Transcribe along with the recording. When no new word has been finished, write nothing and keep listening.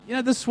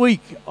This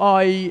week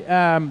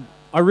I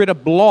read a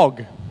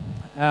blog.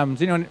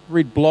 Does anyone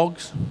read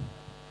blogs?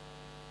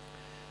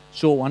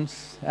 Short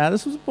ones.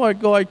 This was by a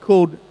guy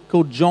called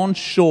John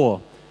Shaw,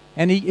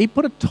 and he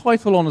put a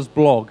title on his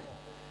blog,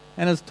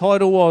 and his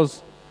title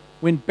was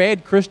 "When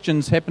Bad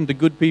Christians Happen to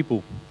Good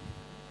People."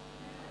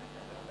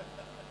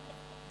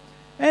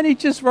 And he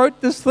just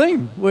wrote this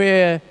thing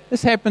where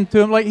this happened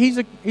to him. Like he's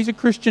a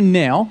Christian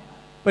now,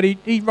 but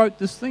he wrote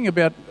this thing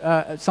about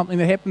something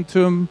that happened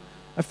to him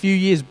a few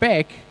years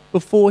back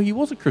before he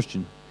was a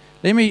Christian.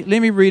 Let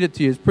me read it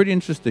to you. It's pretty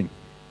interesting.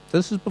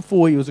 This is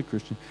before he was a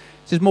Christian.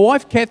 It says, "My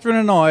wife Catherine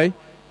and I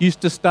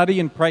used to study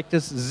and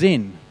practice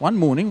Zen. One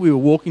morning we were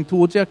walking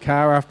towards our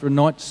car after a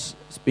night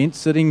spent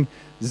sitting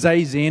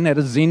zazen at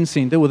a Zen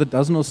center with a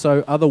dozen or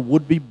so other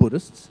would-be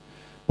Buddhas.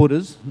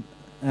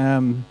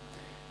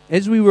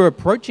 As we were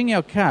approaching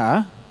our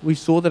car, we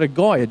saw that a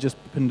guy had just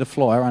pinned a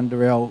flyer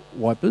under our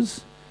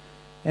wipers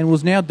and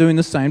was now doing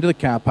the same to the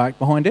car park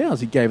behind ours.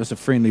 He gave us a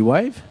friendly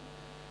wave.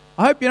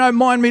 'I hope you don't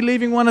mind me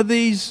leaving one of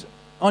these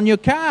on your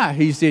car,'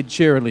 he said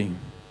cheerily.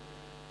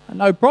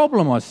 'No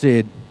problem,' I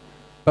said.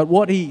 But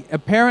what he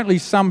apparently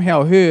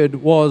somehow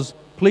heard was,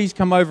 'Please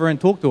come over and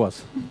talk to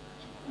us.'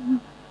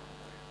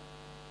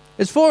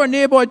 'It's for a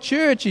nearby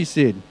church,' he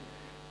said.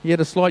 He had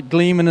a slight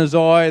gleam in his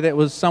eye that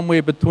was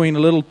somewhere between a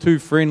little too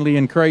friendly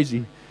and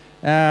crazy.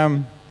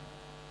 It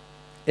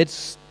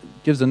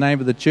gives the name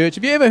of the church.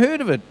 'Have you ever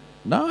heard of it?'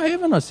 'No, I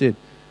haven't,' I said.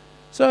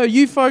 'So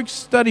you folks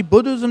study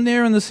Buddhism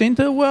there in the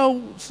center?' 'Well,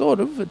 sort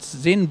of. It's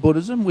Zen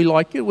Buddhism. We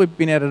like it. We've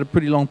been at it a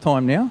pretty long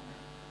time now.'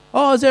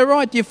 'Oh, is that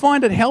right? Do you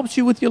find it helps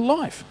you with your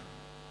life?'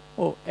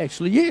 'Well,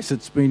 actually, yes.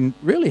 It's been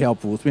really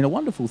helpful. It's been a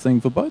wonderful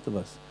thing for both of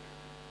us.'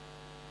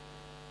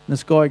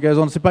 This guy goes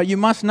on to say, 'But you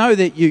must know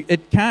that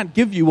it can't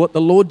give you what the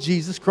Lord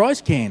Jesus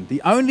Christ can.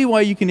 The only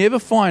way you can ever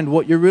find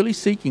what you're really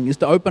seeking is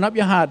to open up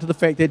your heart to the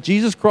fact that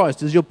Jesus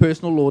Christ is your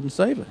personal Lord and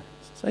Savior.'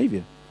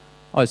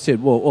 I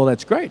said, well,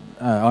 that's great.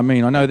 I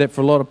know that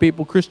for a lot of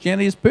people,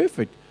 Christianity is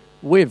perfect.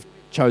 We've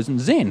chosen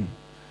Zen.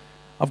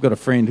 I've got a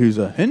friend who's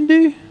a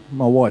Hindu.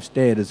 My wife's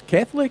dad is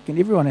Catholic, and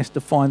everyone has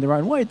to find their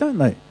own way, don't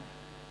they?'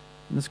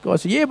 And this guy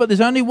said, 'Yeah, but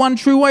there's only one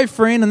true way,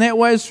 friend, and that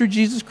way is through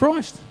Jesus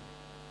Christ.'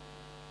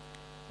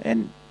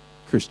 And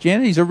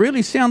Christianity is a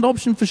really sound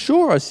option for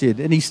sure,' I said,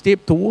 and he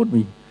stepped toward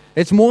me.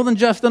 'It's more than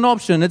just an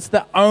option, it's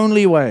the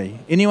only way.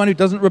 Anyone who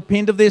doesn't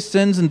repent of their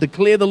sins and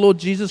declare the Lord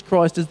Jesus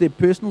Christ as their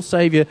personal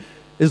Savior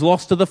is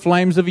lost to the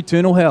flames of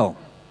eternal hell.'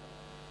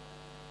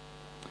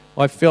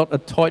 I felt a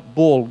tight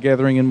ball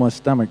gathering in my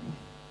stomach.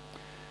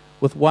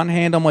 With one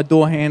hand on my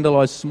door handle,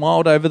 I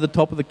smiled over the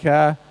top of the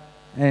car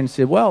and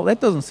said, 'Well, that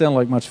doesn't sound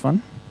like much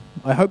fun.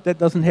 I hope that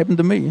doesn't happen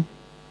to me.'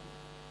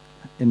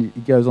 And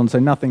he goes on to say,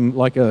 nothing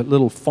like a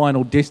little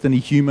Final Destiny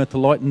humour to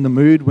lighten the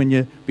mood when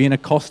you're being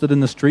accosted in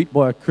the street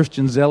by a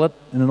Christian zealot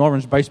in an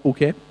orange baseball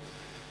cap.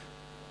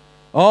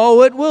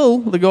 'Oh, it will,'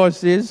 the guy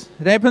says.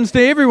 'It happens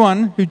to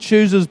everyone who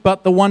chooses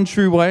but the one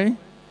true way.'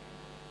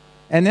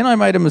 And then I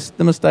made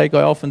the mistake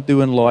I often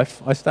do in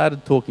life. I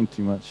started talking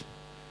too much.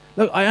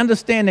 Look, I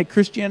understand that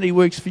Christianity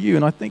works for you,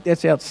 and I think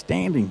that's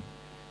outstanding.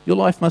 Your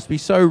life must be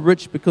so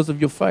rich because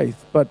of your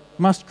faith, but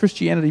must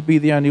Christianity be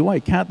the only way?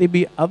 Can't there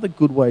be other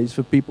good ways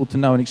for people to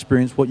know and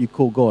experience what you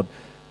call God?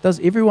 Does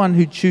everyone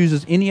who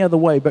chooses any other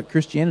way but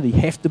Christianity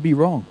have to be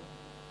wrong?'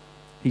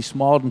 He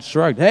smiled and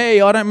shrugged.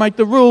 'Hey, I don't make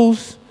the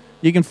rules.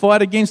 You can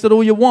fight against it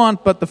all you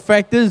want, but the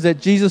fact is that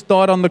Jesus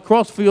died on the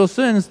cross for your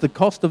sins. The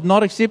cost of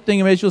not accepting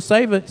him as your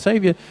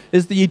Savior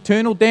is the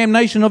eternal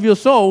damnation of your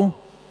soul.'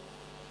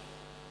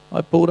 I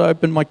pulled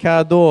open my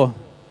car door.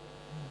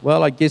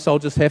 'Well, I guess I'll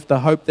just have to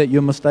hope that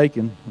you're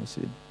mistaken,' I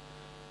said.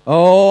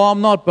 'Oh, I'm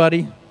not,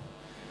 buddy.'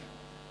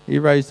 He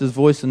raised his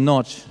voice a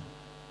notch.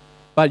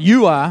 'But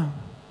you are.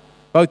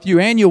 Both you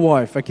and your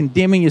wife are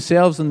condemning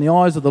yourselves in the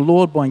eyes of the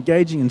Lord by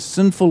engaging in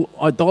sinful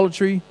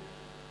idolatry.'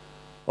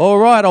 'All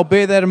right, I'll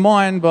bear that in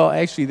mind. But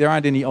actually, there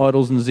aren't any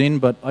idols in Zen,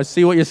 but I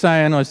see what you're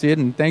saying,' I said,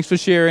 'and thanks for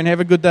sharing. Have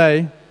a good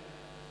day.'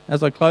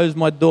 As I closed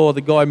my door,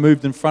 the guy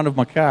moved in front of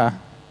my car.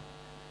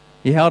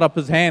 He held up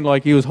his hand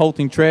like he was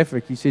halting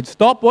traffic. He said,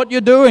 'Stop what you're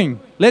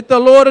doing. Let the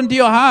Lord into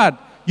your heart.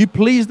 You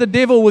please the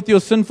devil with your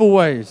sinful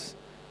ways.'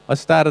 I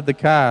started the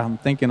car. I'm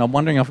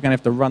wondering if I'm going to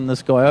have to run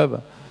this guy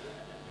over.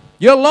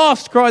 'You're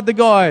lost,' cried the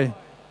guy.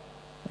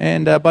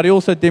 But he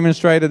also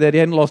demonstrated that he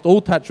hadn't lost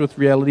all touch with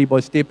reality by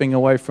stepping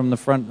away from the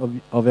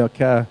front of our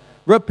car.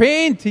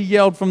 'Repent,' he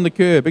yelled from the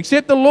curb.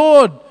 'Accept the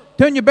Lord.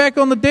 Turn your back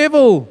on the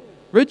devil.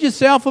 Rid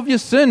yourself of your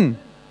sin.'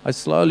 I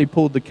slowly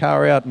pulled the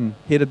car out and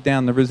headed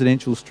down the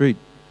residential street.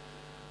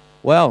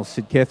 'Well,'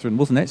 said Catherine,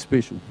 'wasn't that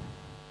special?'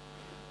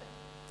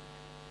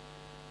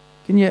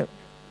 And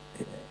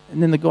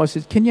then the guy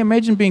says, 'Can you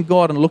imagine being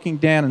God and looking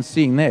down and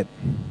seeing that?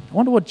 I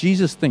wonder what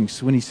Jesus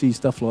thinks when he sees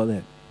stuff like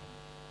that.'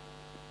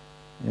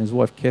 And his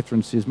wife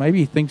Catherine says, 'Maybe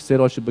he thinks that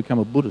I should become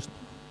a Buddhist.'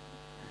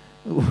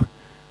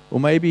 Or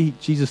maybe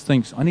Jesus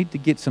thinks, 'I need to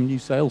get some new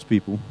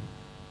salespeople.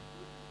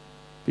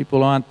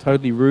 People aren't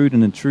totally rude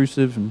and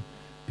intrusive, and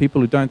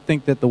people who don't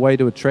think that the way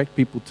to attract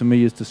people to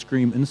me is to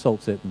scream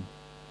insults at them.'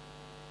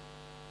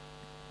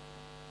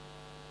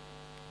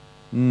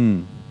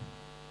 Mm.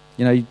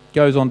 You know, he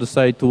goes on to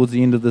say towards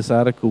the end of this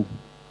article,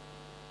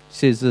 he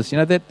says this, you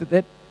know,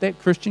 that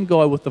Christian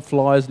guy with the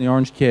flyers and the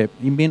orange cap,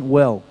 he meant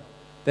well.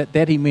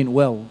 That he meant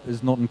well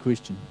is not in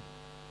question.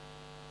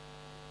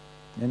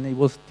 And he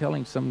was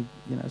telling some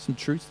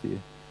truths there.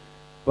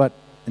 But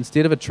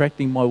instead of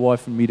attracting my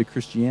wife and me to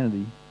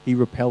Christianity, he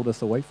repelled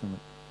us away from it.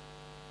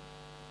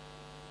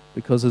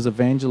 Because his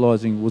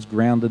evangelizing was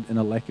grounded in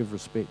a lack of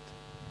respect.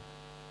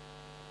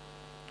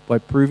 By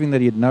proving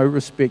that he had no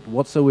respect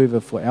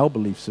whatsoever for our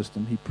belief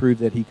system, he proved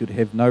that he could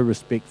have no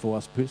respect for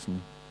us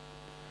personally.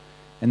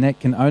 And that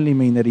can only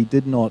mean that he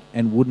did not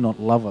and would not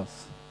love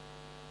us,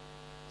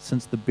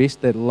 since the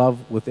best that love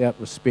without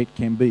respect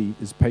can be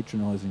is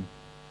patronizing.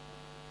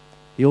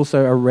 He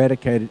also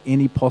eradicated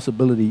any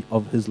possibility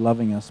of his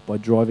loving us by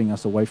driving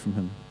us away from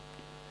him.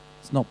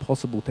 It's not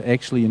possible to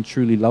actually and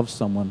truly love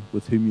someone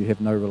with whom you have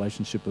no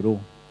relationship at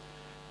all.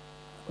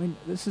 I mean,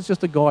 this is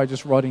just a guy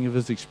just writing of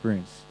his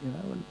experience, you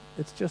know, and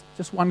it's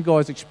just one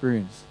guy's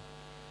experience.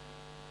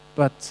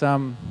 But,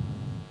 and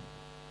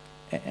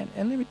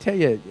let me tell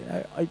you, you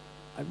know, I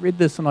read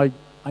this and I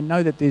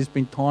know that there's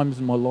been times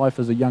in my life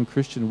as a young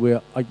Christian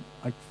where I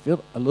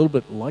felt a little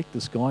bit like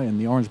this guy in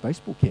the orange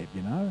baseball cap,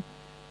 you know,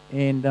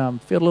 and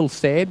felt a little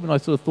sad when I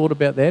sort of thought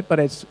about that, but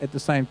at the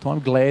same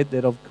time glad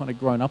that I've kind of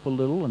grown up a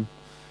little. And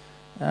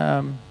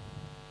you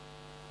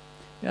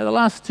know, the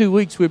last 2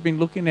 weeks we've been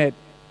looking at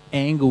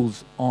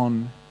angles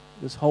on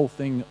this whole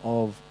thing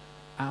of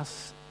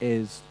us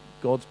as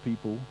God's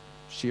people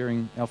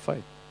sharing our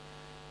faith,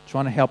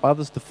 trying to help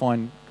others to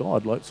find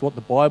God. Like it's what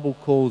the Bible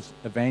calls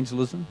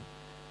evangelism,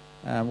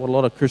 what a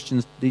lot of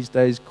Christians these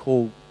days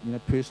call, you know,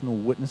 personal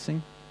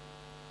witnessing.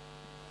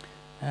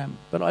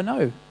 But I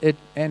know it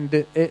can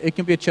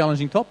be a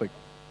challenging topic.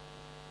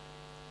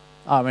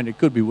 I mean, it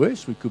could be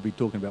worse. We could be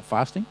talking about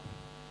fasting.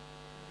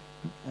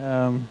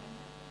 But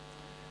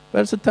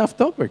it's a tough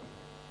topic.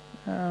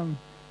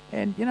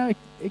 And, you know,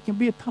 it can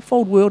be a tough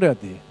old world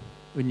out there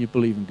when you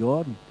believe in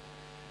God. And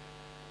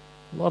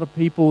a lot of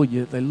people,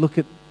 they look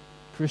at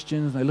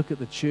Christians, they look at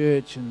the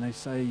church and they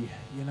say,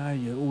 you know,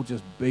 you're all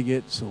just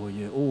bigots, or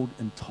you're all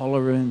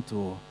intolerant,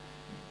 or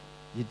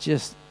you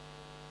just,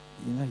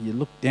 you know, you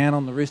look down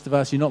on the rest of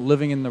us. You're not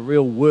living in the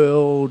real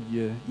world.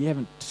 You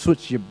haven't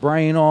switched your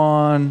brain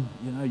on.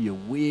 You know, you're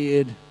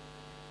weird.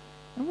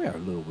 And we are a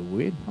little bit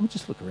weird. I mean,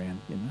 just look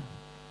around, you know.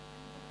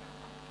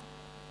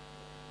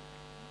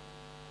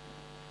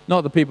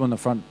 Not the people in the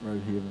front row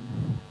here,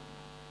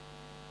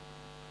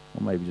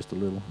 or maybe just a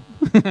little.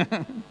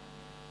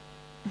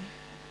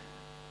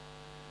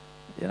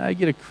 You know, you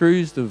get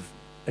accused of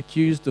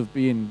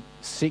being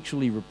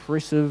sexually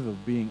repressive,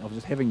 of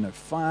just having no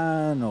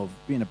fun, of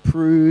being a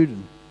prude,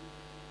 and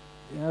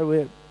you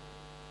know,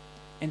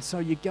 and so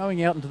you're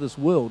going out into this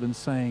world and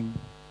saying,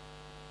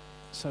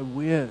 so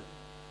we've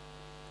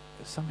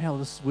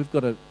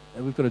got a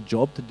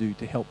job to do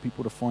to help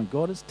people to find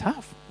God. It's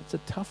tough. It's a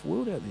tough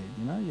world out there.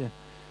 You know,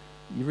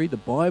 you read the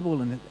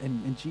Bible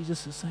and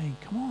Jesus is saying,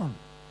 come on,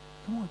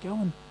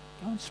 go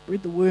and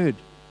spread the word.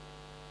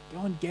 Go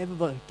and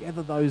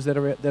gather those that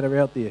are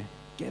out there.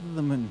 Gather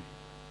them in.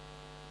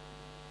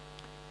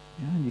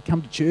 You know, and you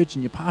come to church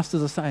and your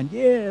pastors are saying,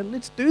 yeah,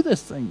 let's do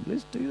this thing.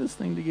 Let's do this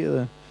thing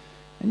together.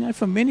 And you know,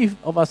 for many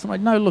of us, and I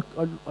know, look,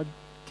 I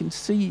can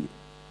see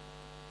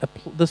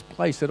this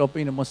place that I've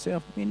been in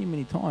myself many,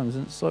 many times,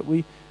 and it's like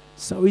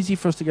so easy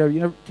for us to go,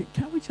 you know,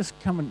 can't we just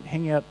come and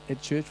hang out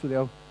at church with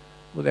our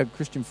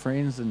Christian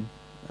friends and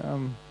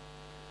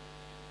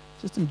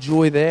just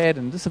enjoy that,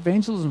 and this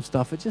evangelism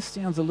stuff, it just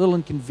sounds a little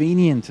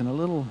inconvenient and a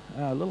little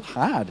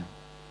hard.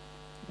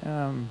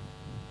 Yeah,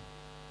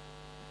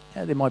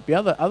 there might be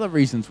other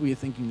reasons where you're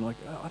thinking like,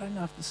 oh, I don't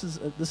know if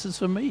this is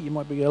for me. You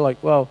might be like,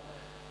 well,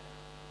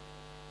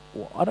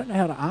 I don't know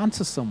how to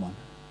answer someone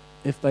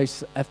if they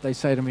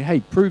say to me, hey,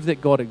 prove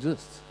that God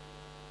exists.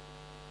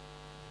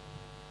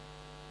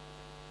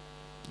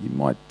 You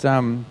might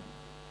you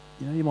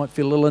might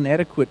feel a little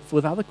inadequate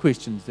with other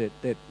questions that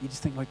you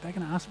just think like, they're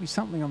going to ask me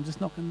something, I'm just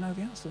not going to know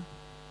the answer.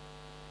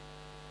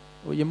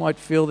 Or you might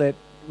feel that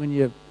when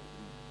you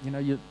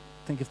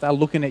think if they're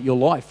looking at your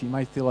life, you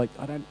may feel like,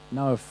 I don't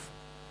know if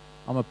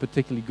I'm a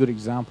particularly good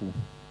example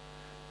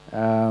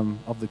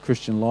of the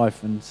Christian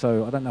life, and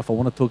so I don't know if I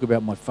want to talk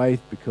about my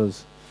faith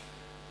because,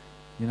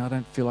 you know, I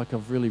don't feel like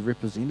I've really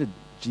represented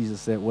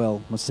Jesus that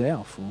well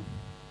myself. Or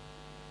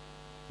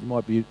you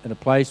might be in a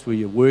place where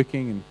you're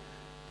working and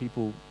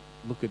people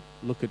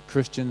look at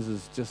Christians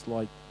as just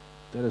like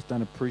they just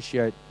don't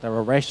appreciate, they're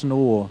irrational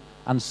or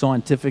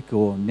unscientific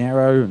or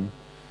narrow,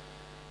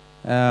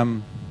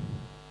 and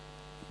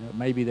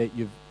maybe that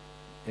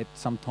at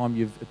some time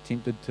you've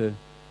attempted to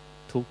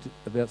talk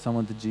about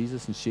someone to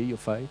Jesus and share your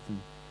faith,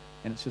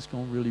 and it's just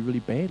gone really,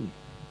 really badly.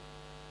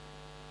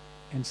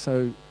 And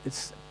so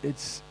it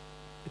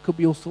could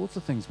be all sorts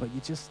of things, but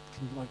you just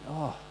can be like,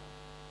 oh,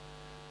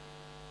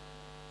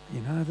 you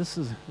know, this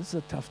is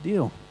a tough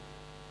deal.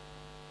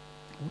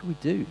 What do we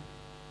do?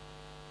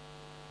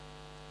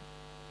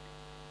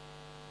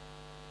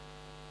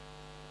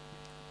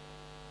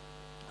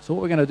 So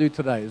what we're going to do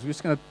today is we're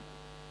just going to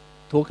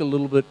talk a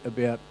little bit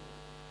about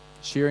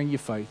sharing your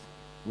faith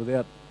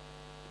without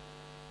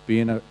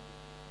being a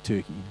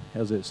turkey.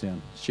 How's that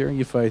sound? Sharing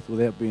your faith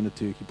without being a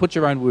turkey. Put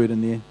your own word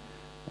in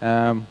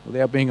there,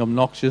 without being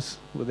obnoxious,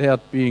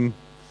 without being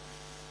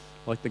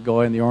like the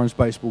guy in the orange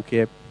baseball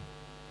cap.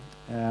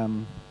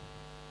 I've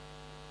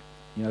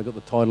got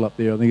the title up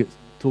there. I think it's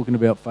talking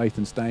about faith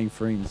and staying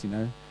friends,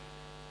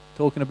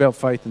 Talking about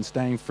faith and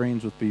staying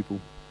friends with people.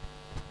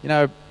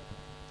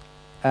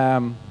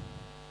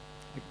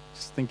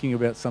 Just thinking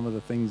about some of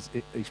the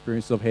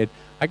experiences I've had.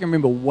 I can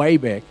remember way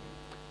back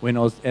when I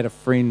was at a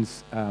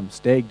friend's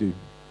stag do.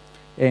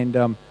 And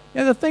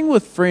the thing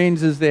with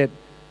friends is that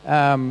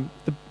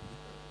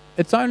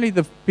it's only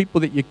the people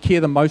that you care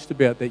the most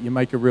about that you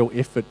make a real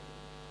effort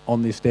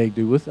on their stag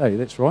do with. Hey,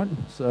 that's right.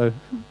 So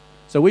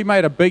we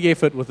made a big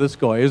effort with this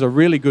guy. He was a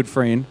really good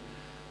friend.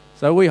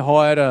 So we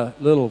hired a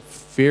little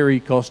fairy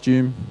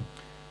costume,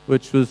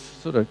 which was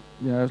sort of,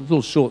 a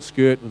little short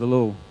skirt with a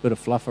little bit of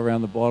fluff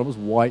around the bottom. It was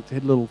white,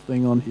 had a little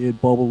thing on here,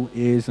 bobble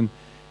ears,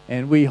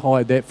 and we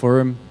hired that for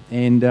him.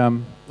 And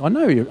I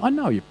know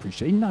he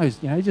appreciates. He knows,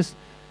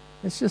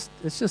 it's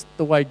just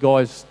the way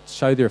guys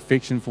show their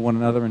affection for one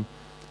another,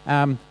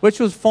 and which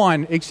was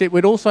fine. Except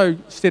we'd also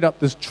set up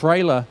this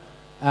trailer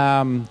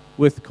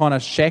with kind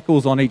of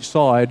shackles on each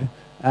side,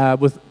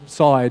 with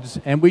sides,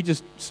 and we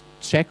just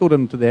shackled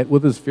him to that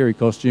with his fairy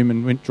costume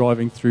and went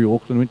driving through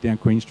Auckland, went down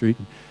Queen Street.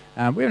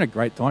 We were having a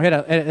great time.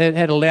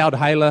 Had a loud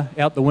hailer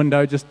out the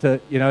window just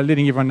to,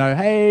 letting everyone know,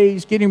 hey,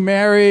 he's getting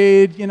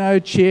married,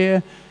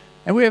 cheer.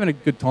 And we were having a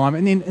good time.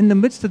 And then in the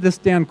midst of this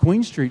down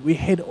Queen Street, we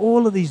had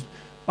all of these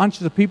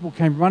bunches of people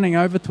came running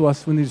over to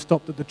us when they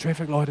stopped at the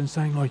traffic light and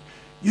saying, like,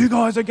 you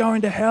guys are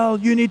going to hell.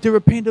 You need to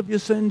repent of your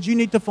sins. You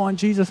need to find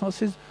Jesus. And I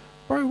says,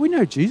 bro, we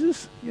know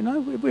Jesus,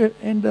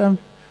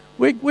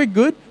 we're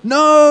good.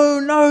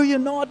 No, you're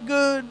not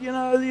good.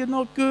 You're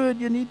not good.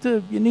 You need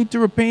to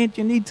repent.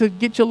 You need to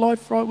get your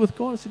life right with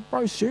God. I said,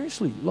 bro,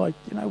 seriously, we're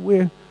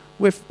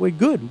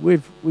good.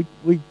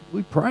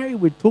 We pray.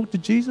 We talk to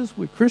Jesus.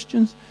 We're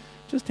Christians,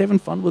 just having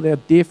fun with our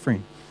dear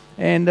friend.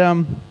 And it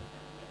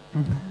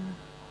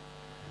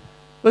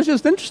was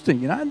just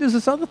interesting, And there's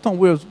this other time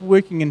where I was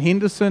working in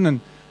Henderson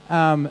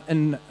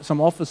and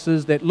some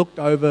offices that looked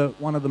over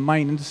one of the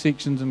main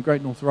intersections in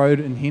Great North Road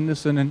in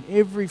Henderson, and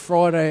every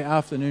Friday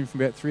afternoon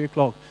from about 3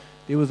 o'clock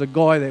there was a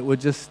guy that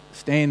would just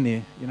stand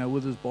there,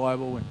 with his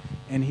Bible,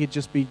 and he'd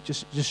just be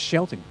just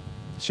shouting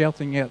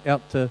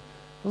out to,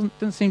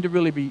 didn't seem to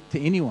really be to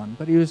anyone,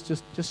 but he was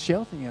just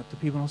shouting out to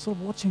people. And I was sort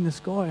of watching this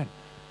guy, and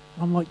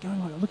I'm like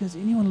going like, look, is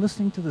anyone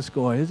listening to this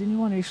guy? Is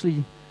anyone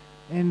actually?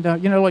 And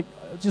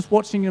just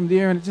watching him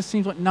there, and it just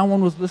seems like no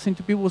one was listening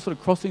to people. Were sort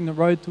of crossing the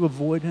road to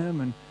avoid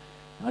him, and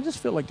I just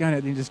felt like going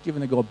out there and just giving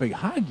the guy a big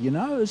hug,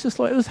 It's just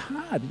like, it was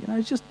hard,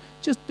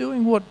 just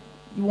doing what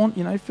you want,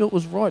 felt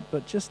was right,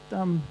 but just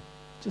no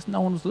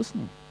one was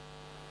listening.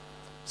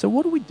 So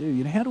what do we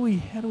do? How do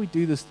we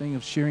do this thing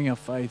of sharing our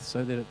faith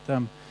so that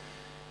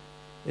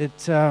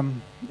it's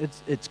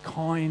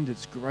kind,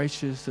 it's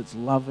gracious, it's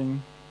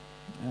loving,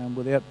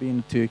 without being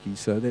a turkey?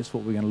 So that's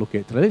what we're going to look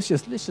at today. Let's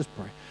just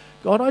pray.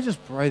 God, I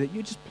just pray that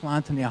you just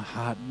plant in our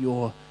heart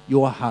your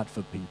heart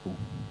for people.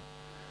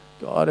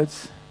 God,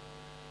 it's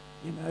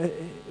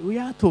we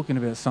are talking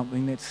about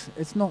something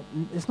it's not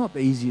the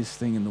easiest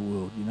thing in the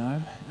world,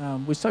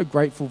 We're so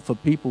grateful for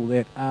people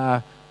that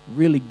are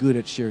really good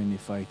at sharing their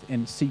faith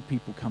and see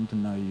people come to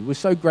know you. We're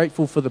so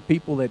grateful for the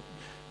people that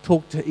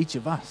talk to each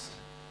of us,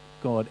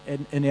 God,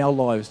 in our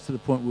lives to the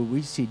point where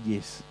we said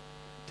yes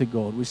to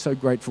God. We're so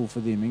grateful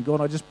for them. And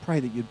God, I just pray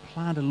that you'd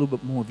plant a little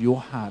bit more of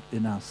your heart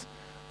in us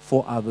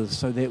for others,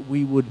 so that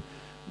we would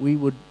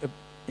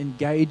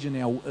engage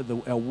in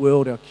our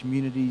world, our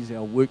communities,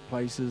 our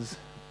workplaces,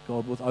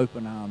 God, with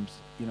open arms,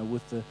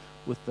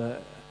 with the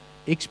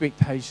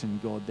expectation,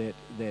 God,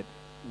 that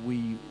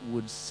we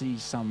would see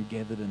some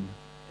gathered in,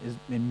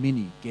 and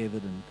many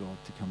gathered in, God,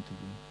 to come to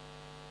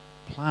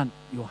you. Plant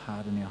your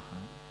heart in our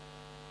heart.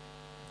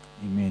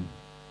 Amen.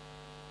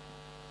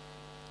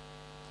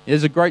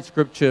 There's a great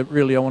scripture,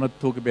 really, I want to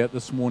talk about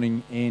this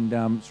morning, and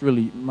it's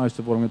really most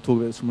of what I'm going to talk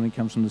about this morning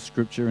comes from the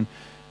scripture. And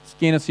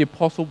again, it's the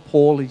Apostle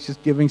Paul. He's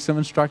just giving some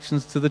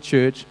instructions to the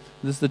church.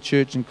 This is the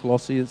church in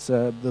Colossae. It's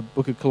the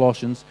book of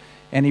Colossians.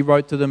 And he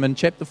wrote to them in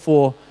chapter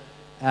 4,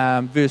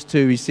 verse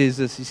 2, he says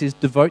this. He says,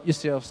 devote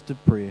yourselves to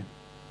prayer,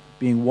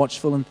 being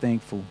watchful and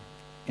thankful,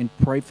 and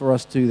pray for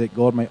us too, that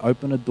God may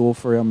open a door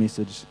for our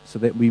message, so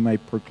that we may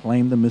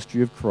proclaim the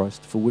mystery of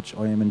Christ, for which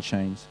I am in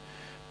chains.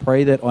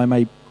 Pray that I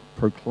may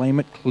proclaim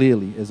it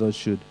clearly as I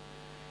should.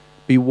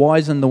 Be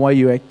wise in the way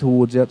you act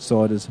towards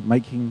outsiders,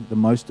 making the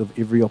most of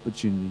every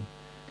opportunity.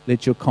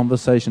 Let your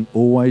conversation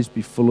always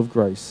be full of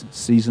grace,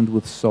 seasoned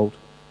with salt,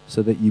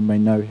 so that you may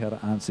know how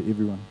to answer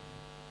everyone.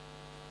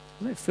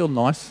 Doesn't that feel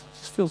nice?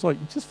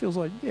 It just feels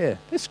like, yeah,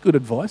 that's good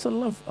advice. I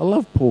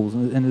love Paul's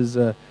and his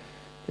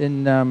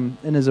in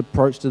his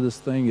approach to this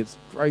thing. It's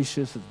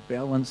gracious, it's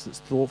balanced, it's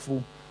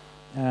thoughtful,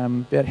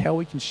 about how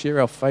we can share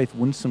our faith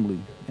winsomely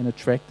and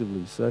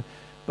attractively. So,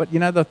 but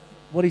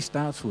what he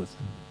starts with,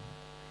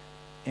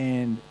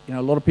 And,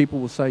 a lot of people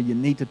will say you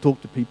need to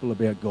talk to people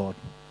about God.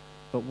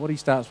 But what he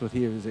starts with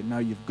here is that, no,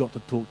 you've got to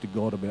talk to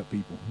God about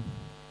people.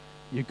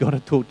 You've got to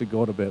talk to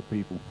God about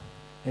people.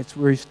 That's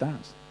where he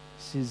starts.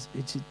 He says,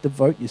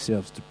 devote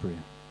yourselves to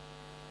prayer.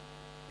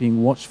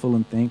 Being watchful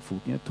and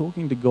thankful.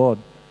 Talking to God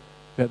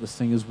about this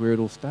thing is where it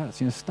all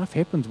starts. Stuff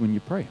happens when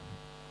you pray.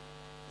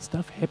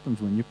 Stuff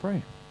happens when you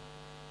pray.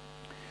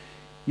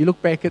 You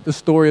look back at the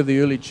story of the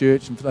early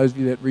church, and for those of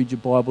you that read your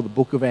Bible, the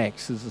book of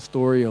Acts is the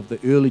story of the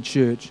early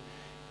church.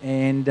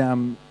 And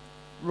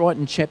right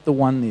in chapter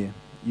 1 there,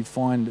 you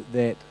find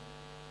that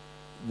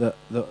the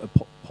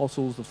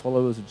apostles, the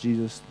followers of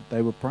Jesus,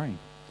 they were praying.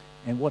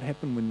 And what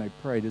happened when they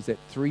prayed is that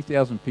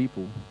 3,000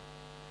 people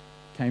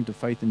came to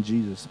faith in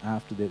Jesus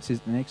after that. It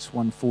says in Acts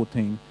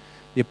 1:14,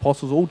 the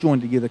apostles all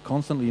joined together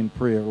constantly in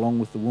prayer, along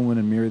with the woman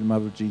and Mary, the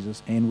mother of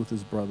Jesus, and with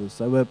his brothers.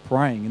 They were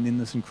praying, and then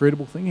this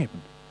incredible thing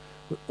happened.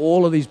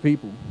 All of these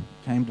people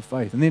came to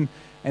faith. And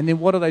then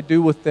what do they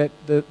do with that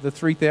the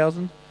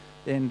 3,000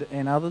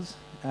 and others?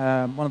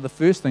 One of the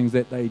first things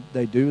that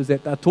they do is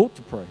that they're taught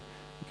to pray.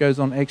 It goes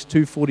on Acts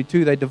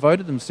 2:42, they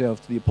devoted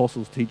themselves to the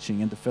apostles'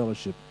 teaching and to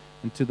fellowship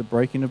and to the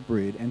breaking of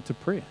bread and to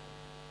prayer.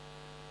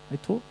 They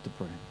taught to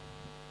pray.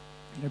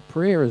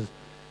 Prayer is...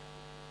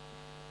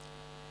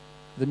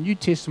 The New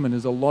Testament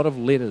is a lot of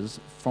letters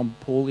from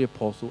Paul the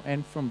Apostle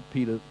and from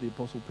Peter, the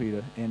Apostle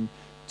Peter, and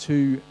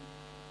to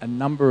a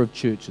number of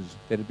churches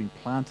that have been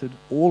planted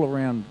all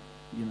around,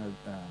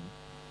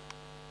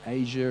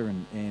 Asia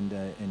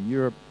and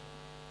Europe.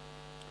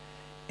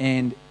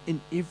 And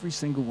in every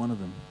single one of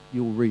them,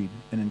 you'll read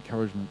an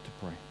encouragement to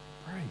pray.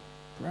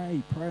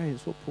 Pray.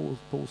 It's what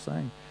Paul's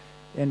saying.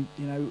 And,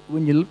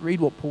 when you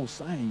read what Paul's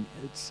saying,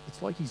 it's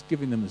like he's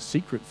giving them a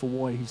secret for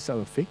why he's so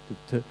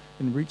effective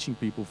in reaching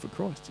people for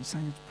Christ. He's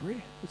saying it's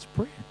prayer. It's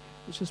prayer.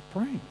 It's just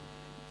praying.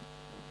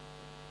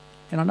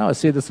 And I know I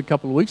said this a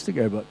couple of weeks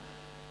ago, but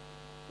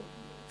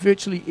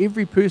virtually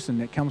every person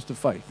that comes to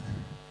faith,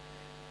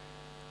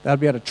 they'll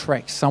be able to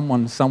track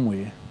someone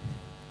somewhere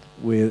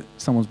where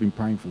someone's been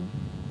praying for them.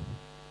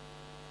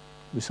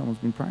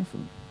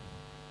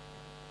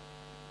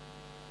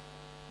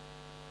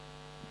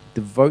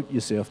 Devote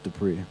yourself to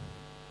prayer.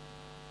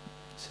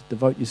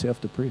 Devote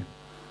yourself to prayer.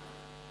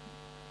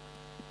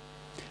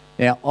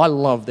 Now, I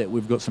love that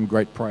we've got some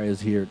great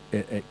prayers here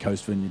at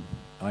Coast Vineyard.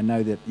 I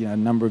know that a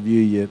number of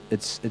you,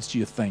 it's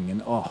your thing,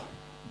 and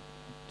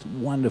it's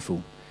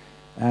wonderful.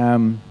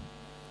 When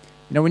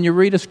you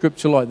read a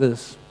scripture like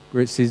this,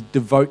 where it says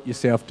devote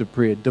yourself to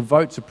prayer,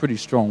 devote's a pretty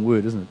strong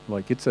word, isn't it?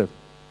 Like it's a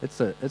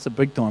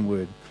big time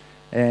word,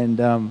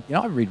 and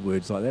I read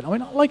words like that. I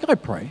mean, I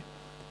pray.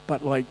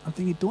 But I'm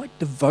thinking, do I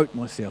devote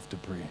myself to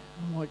prayer?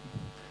 I'm like,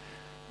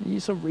 you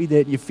sort of read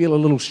that and you feel a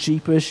little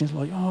sheepish. And it's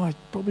like, I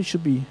probably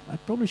should be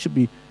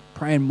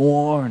praying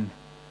more and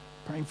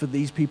praying for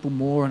these people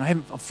more. And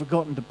I've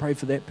forgotten to pray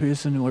for that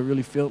person who I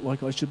really felt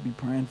like I should be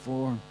praying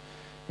for.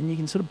 And you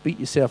can sort of beat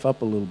yourself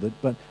up a little bit.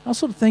 But I was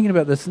sort of thinking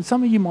about this, and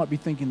some of you might be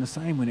thinking the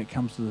same when it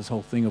comes to this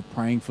whole thing of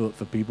praying for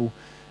people.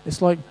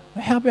 It's like,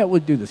 how about we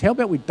do this? How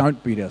about we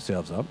don't beat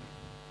ourselves up?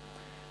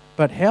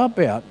 But how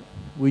about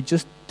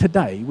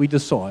today we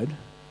decide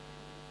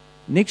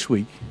next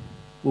week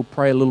we'll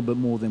pray a little bit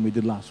more than we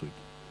did last week.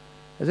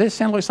 Does that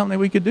sound like something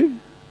we could do?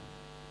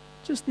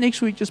 Just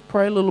next week, just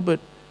pray a little bit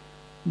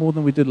more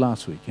than we did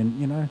last week.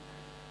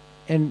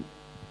 And,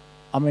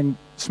 I mean,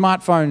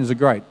 smartphones are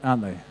great,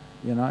 aren't they?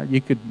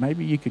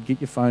 Maybe you could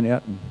get your phone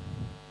out and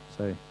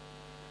say,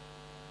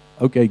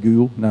 okay,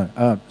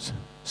 Google,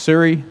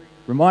 Siri,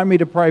 remind me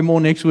to pray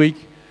more next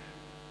week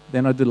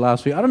than I did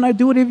last week. I don't know,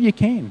 do whatever you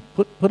can.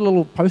 Put a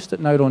little post-it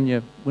note on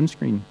your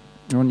windscreen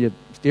or on your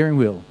steering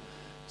wheel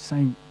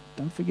saying,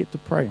 don't forget to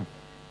pray.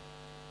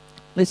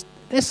 That's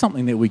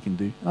something that we can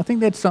do. I think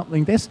that's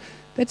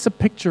a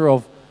picture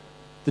of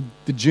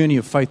the journey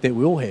of faith that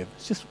we all have.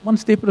 It's just one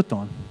step at a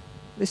time.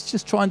 Let's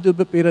just try and do a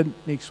bit better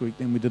next week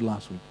than we did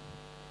last week.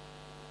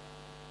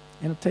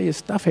 And I'll tell you,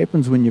 stuff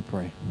happens when you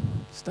pray.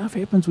 Stuff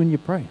happens when you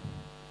pray.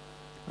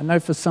 I know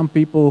for some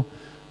people,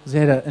 I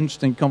had an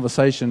interesting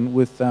conversation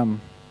with one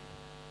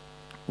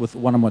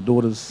of my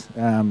daughters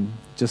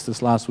just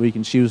this last week,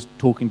 and she was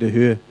talking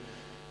to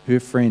her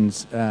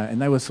friends,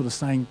 and they were sort of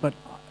saying,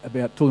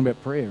 talking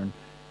about prayer,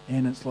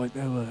 and it's like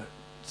they were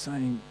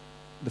saying,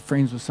 the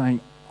friends were saying,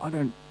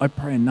 I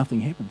pray and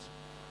nothing happens.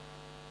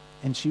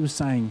 And she was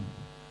saying,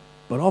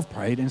 but I've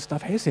prayed and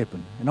stuff has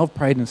happened, and I've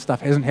prayed and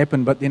stuff hasn't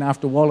happened, but then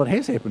after a while it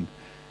has happened,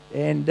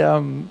 and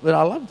but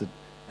I loved it.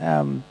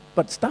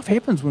 But stuff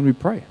happens when we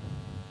pray.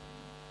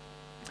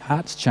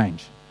 Hearts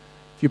change.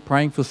 If you're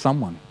praying for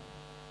someone,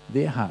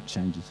 their heart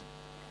changes.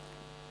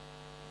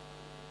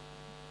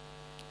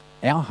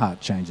 Our heart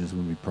changes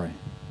when we pray.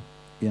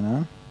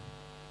 And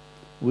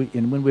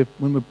when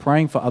we're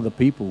praying for other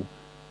people,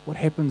 what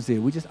happens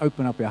there? We just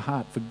open up our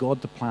heart for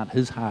God to plant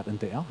His heart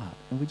into our heart,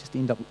 and we just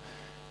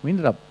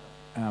ended up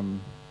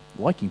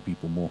liking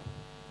people more.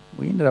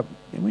 We ended up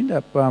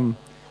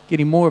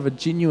getting more of a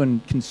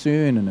genuine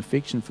concern and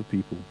affection for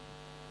people.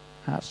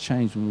 Hearts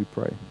change when we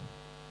pray.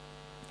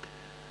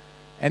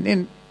 And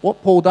then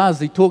what Paul does,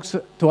 he talks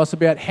to us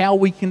about how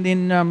we can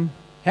then,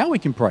 how we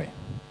can pray.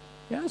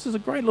 Yeah, this is a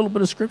great little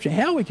bit of scripture,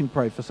 how we can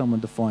pray for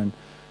someone to find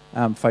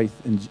faith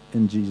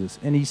in Jesus.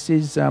 And he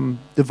says,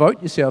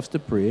 devote yourselves to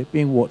prayer,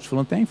 being watchful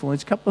and thankful. And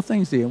there's a couple of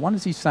things there. One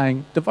is he's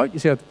saying, devote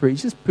yourself to prayer,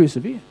 just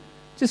persevere.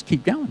 Just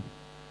keep going.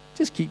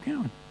 Just keep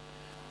going.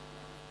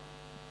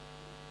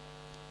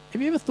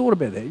 Have you ever thought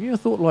about that? Have you ever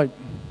thought like,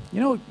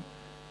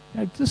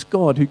 this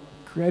God who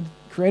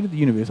created the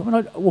universe. I mean,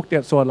 I walked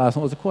outside last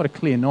night. It was quite a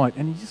clear night,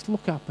 and you just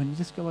look up and you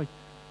just go like,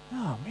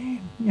 oh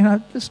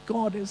man, this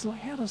God is like,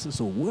 how does this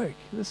all work?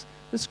 This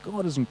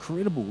God is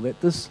incredible. That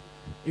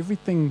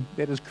everything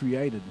that is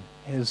created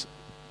has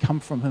come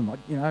from Him.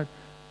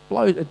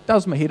 It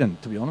does my head in,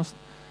 to be honest.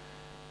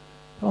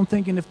 But I'm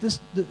thinking, if this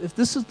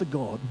is the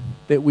God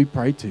that we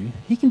pray to,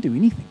 He can do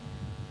anything.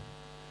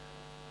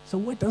 So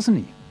why doesn't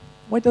He?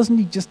 Why doesn't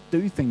He just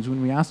do things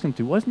when we ask Him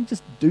to? Why doesn't He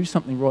just do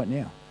something right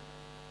now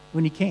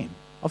when He can?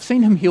 I've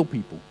seen Him heal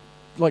people,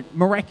 like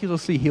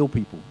miraculously heal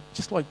people,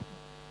 just like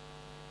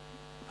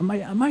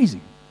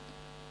amazing.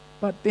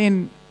 But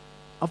then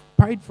I've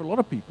prayed for a lot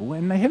of people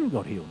and they haven't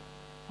got healed.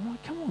 I'm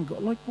like, come on,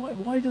 God, like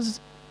why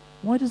does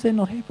that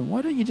not happen?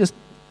 Why don't you just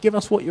give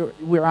us what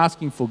we're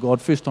asking for,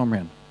 God, first time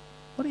round?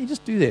 Why don't you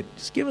just do that?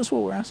 Just give us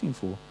what we're asking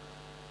for.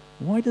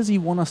 Why does He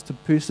want us to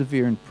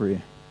persevere in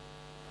prayer?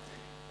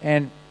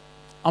 And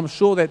I'm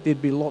sure that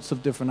there'd be lots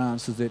of different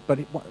answers there, but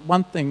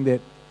one thing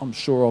that I'm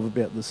sure of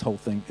about this whole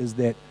thing is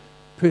that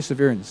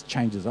perseverance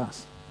changes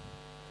us.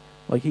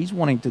 Like He's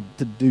wanting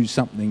to do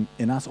something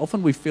in us.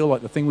 Often we feel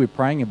like the thing we're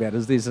praying about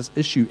is there's this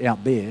issue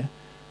out there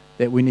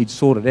that we need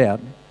sorted out,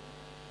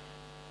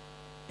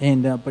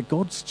 but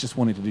God's just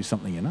wanting to do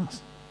something in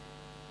us.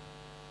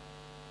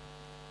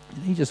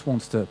 And He just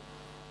wants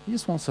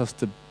us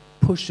to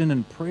push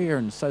in prayer,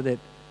 and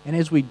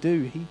as we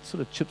do, He sort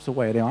of chips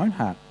away at our own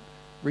heart,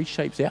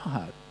 reshapes our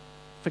heart,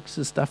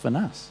 fixes stuff in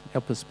us,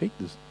 our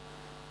perspectives.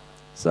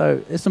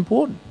 So it's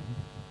important.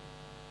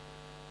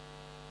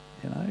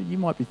 You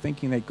might be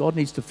thinking that God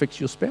needs to fix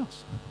your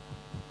spouse.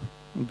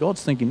 And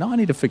God's thinking, no, I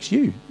need to fix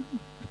you.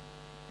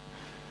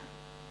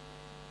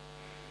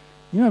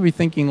 You might be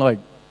thinking like,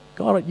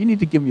 God, you need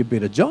to give me a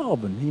better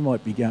job. And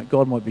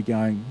God might be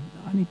going,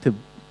 I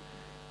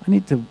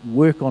need to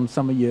work on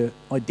some of your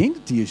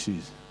identity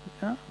issues.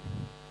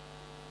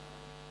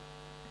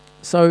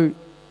 So,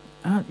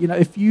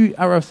 if you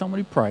are someone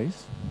who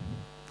prays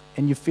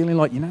and you're feeling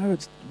like,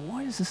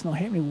 why is this not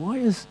happening?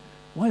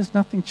 Why is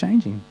nothing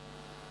changing?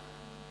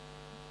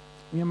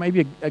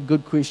 Maybe a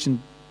good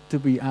question to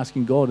be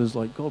asking God is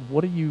like, God,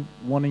 what are you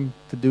wanting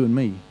to do in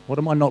me? What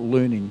am I not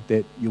learning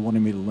that you're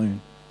wanting me to learn?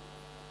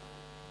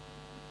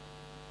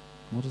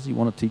 What does He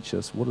want to teach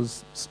us? What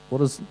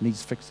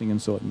needs fixing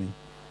inside me?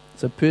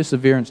 So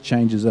perseverance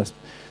changes us.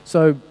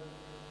 So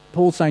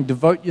Paul's saying,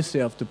 devote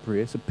yourself to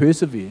prayer, so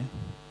persevere.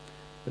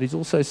 But he's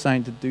also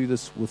saying to do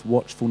this with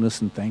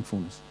watchfulness and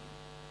thankfulness.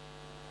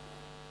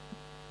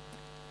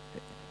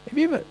 Have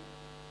you ever,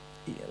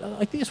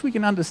 I guess we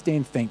can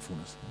understand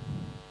thankfulness.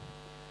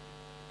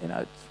 We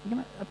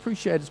can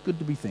appreciate it's good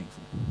to be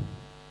thankful.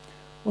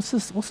 What's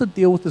the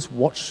deal with this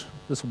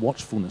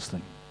watchfulness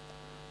thing?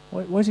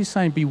 Why is he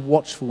saying be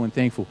watchful and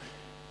thankful?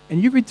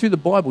 And you read through the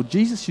Bible,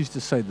 Jesus used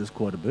to say this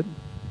quite a bit.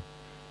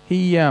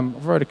 He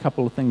wrote a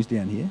couple of things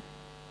down here.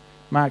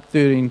 Mark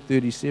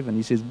 13:37,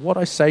 he says, what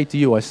I say to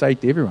you, I say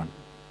to everyone.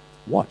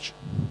 Watch.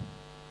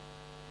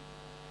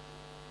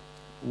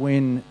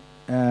 When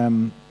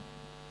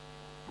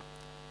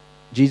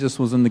Jesus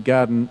was in the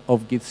Garden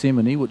of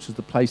Gethsemane, which is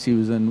the place he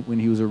was in when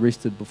he was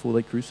arrested before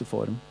they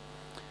crucified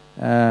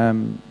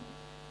him,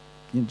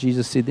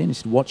 Jesus said then, he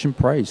said, watch and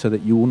pray so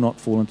that you will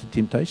not fall into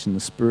temptation. The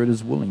spirit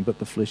is willing, but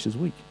the flesh is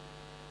weak.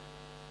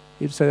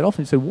 He'd say that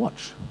often. He'd say,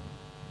 watch.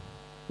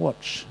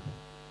 Watch.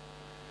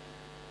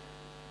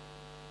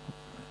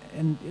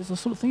 And as I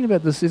sort of thinking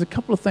about this, there's a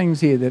couple of things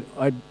here that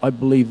I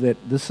believe that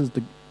this is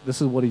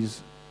what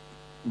he's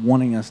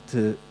wanting us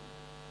to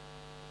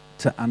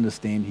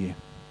understand here.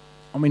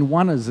 I mean,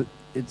 one is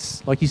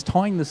it's like he's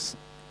tying this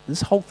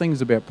whole thing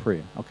is about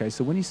prayer. Okay,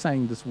 so when he's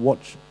saying this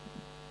watch,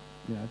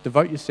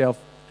 devote yourself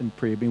in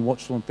prayer, being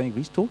watchful and thankful,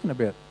 he's talking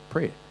about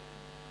prayer.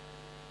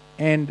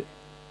 And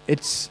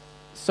it's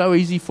so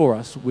easy for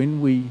us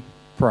when we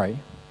pray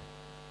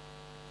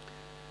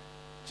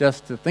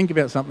just to think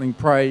about something,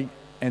 pray,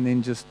 and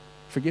then just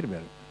forget about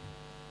it.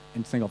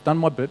 And think, I've done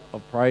my bit,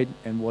 I've prayed,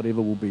 and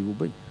whatever will be, will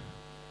be.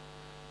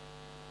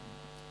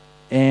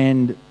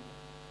 And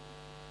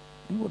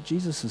what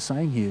Jesus is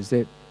saying here is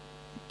that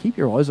keep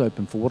your eyes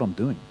open for what I'm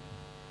doing.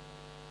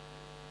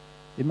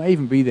 It may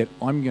even be that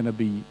I'm going to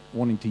be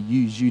wanting to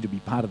use you to be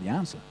part of the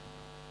answer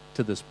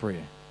to this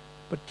prayer.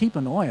 But keep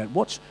an eye out.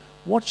 Watch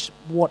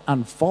what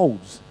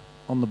unfolds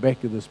on the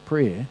back of this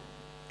prayer,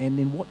 and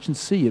then watch and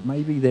see. It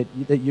may be that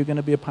you're going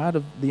to be a part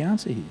of the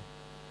answer here.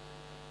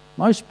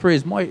 Most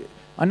prayers,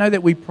 I know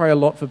that we pray a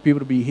lot for people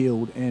to be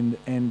healed, and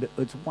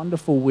it's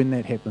wonderful when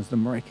that happens. The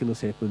miraculous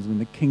happens when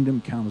the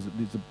kingdom comes.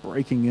 There's a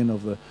breaking in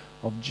of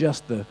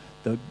just the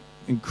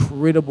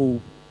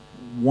incredible,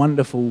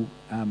 wonderful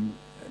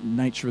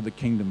nature of the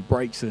kingdom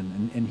breaks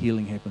in and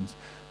healing happens.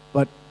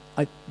 But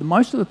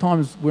most of the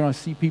times when I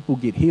see people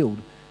get healed,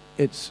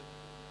 it's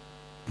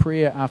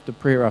prayer after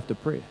prayer after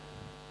prayer.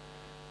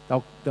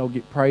 They'll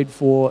get prayed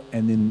for,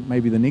 and then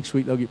maybe the next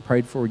week they'll get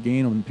prayed for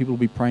again, and people will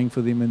be praying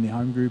for them in their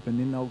home group, and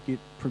then they'll get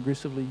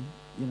progressively,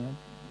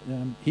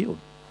 healed.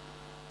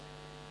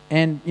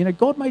 And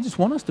God may just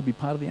want us to be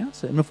part of the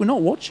answer. And if we're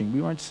not watching,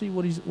 we won't see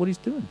what He's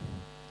doing.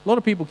 A lot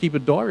of people keep a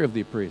diary of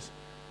their prayers,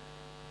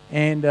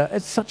 and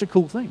it's such a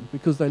cool thing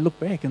because they look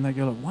back and they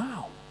go like,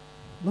 "Wow,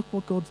 look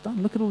what God's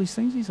done! Look at all these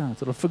things He's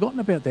answered. I've forgotten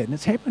about that, and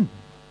it's happened."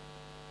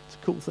 It's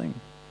a cool thing.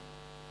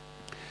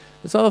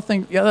 The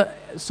other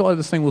side of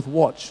this thing with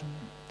watch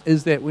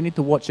is that we need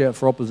to watch out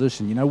for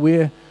opposition.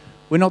 We're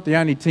not the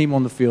only team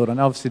on the field. I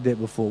know I've said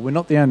that before. We're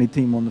not the only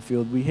team on the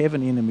field. We have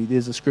an enemy.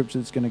 There's a scripture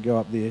that's going to go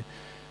up there.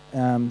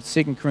 2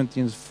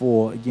 Corinthians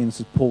 4, again, this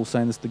is Paul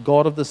saying this: the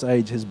God of this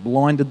age has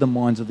blinded the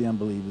minds of the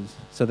unbelievers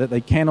so that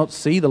they cannot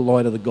see the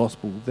light of the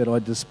gospel that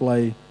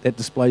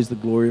displays the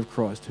glory of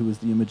Christ, who is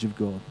the image of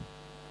God.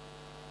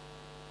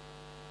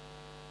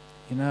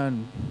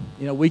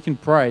 We can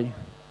pray,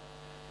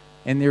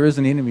 and there is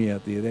an enemy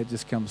out there that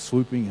just comes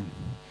swooping in.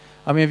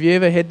 I mean, have you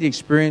ever had the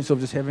experience of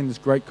just having this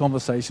great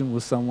conversation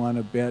with someone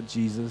about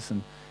Jesus,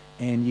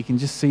 and you can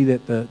just see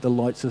that the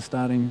lights are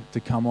starting to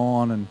come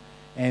on,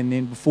 and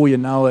then before you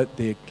know it,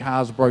 their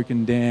car's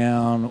broken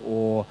down,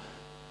 or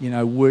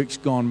work's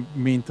gone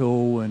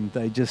mental, and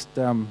they just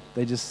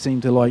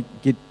seem to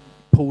get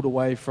pulled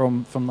away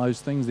from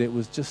those things that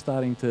was just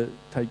starting to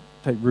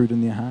take root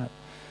in their heart.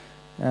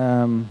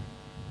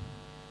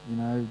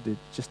 They're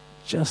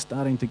just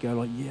starting to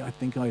go I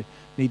think I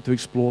need to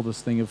explore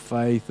this thing of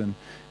faith, and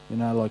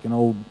like an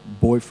old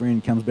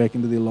boyfriend comes back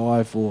into their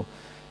life,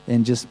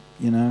 there's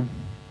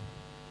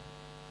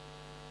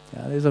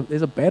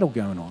a battle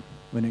going on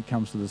when it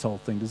comes to this whole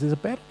thing. There's a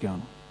battle going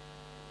on,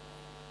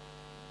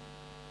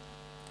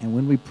 and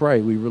when we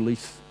pray, we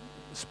release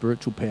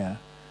spiritual power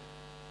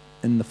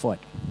in the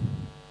fight.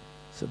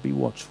 So be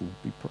watchful,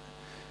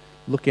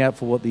 look out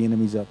for what the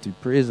enemy's up to.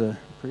 Prayer's a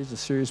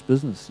serious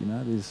business.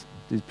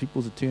 There's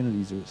people's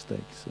eternities are at stake.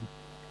 So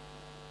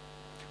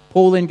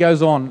Paul then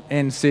goes on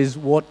and says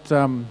what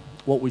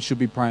we should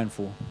be praying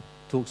for.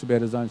 Talks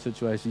about his own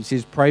situation. He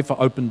says, pray for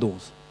open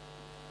doors.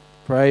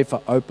 Pray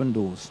for open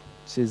doors.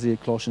 It says there,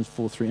 Colossians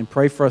 4:3, and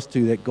pray for us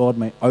too, that God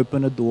may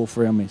open a door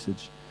for our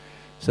message,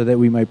 so that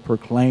we may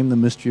proclaim the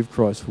mystery of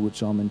Christ, for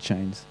which I'm in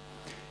chains.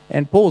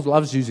 And Paul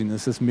loves using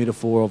this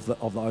metaphor of the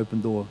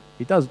open door.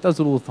 He does it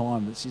all the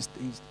time. It's just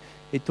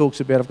he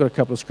talks about. I've got a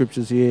couple of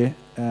scriptures here.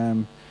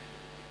 1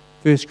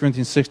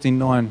 Corinthians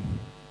 16:9.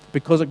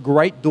 Because a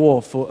great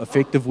door for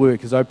effective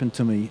work is open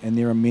to me, and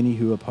there are many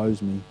who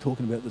oppose me.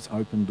 Talking about this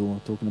open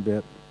door, talking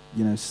about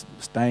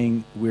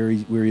staying where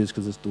he is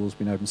because this door's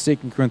been opened. 2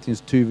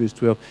 Corinthians 2 verse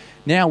 12.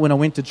 Now when I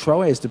went to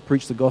Troas to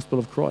preach the gospel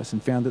of Christ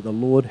and found that the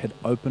Lord had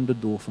opened a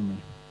door for me.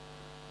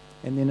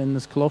 And then in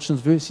this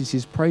Colossians verse he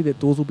says, pray that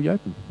doors will be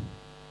open.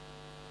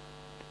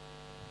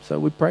 So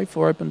we pray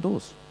for open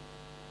doors.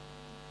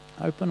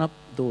 Open up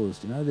doors,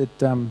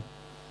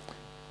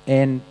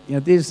 and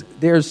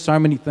there's so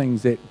many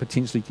things that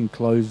potentially can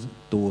close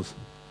doors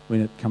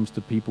when it comes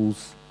to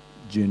people's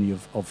journey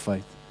of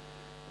faith.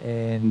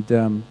 And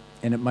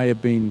it may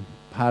have been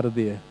part of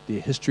their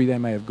history. They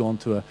may have gone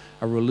to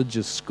a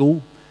religious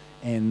school,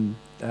 and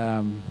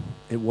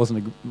it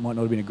might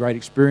not have been a great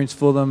experience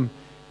for them,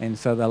 and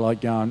so they're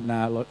like going,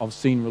 nah, look, I've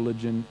seen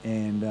religion,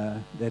 and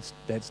that's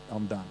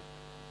I'm done.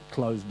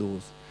 Closed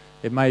doors.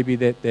 It may be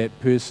that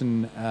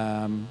person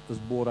was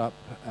brought up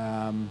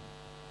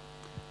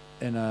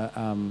in a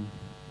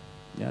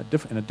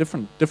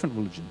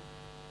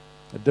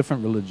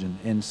different religion,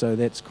 and so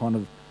that's kind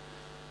of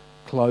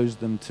closed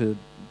them to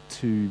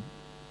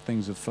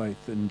things of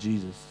faith in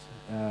Jesus.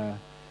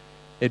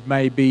 It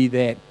may be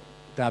that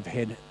they've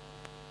had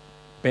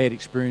bad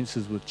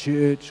experiences with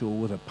church, or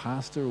with a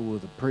pastor, or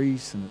with a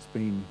priest, and it's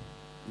been,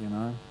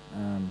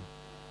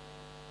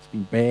 it's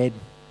been bad,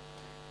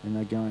 and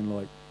they're going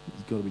like,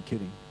 "You've got to be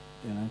kidding!"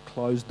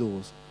 Closed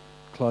doors.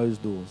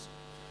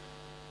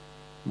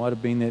 Might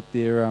have been that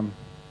their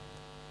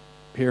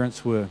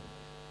parents were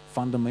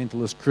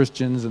fundamentalist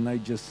Christians, and they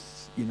just,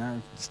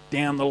 it's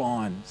down the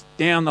line.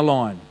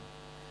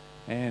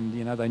 And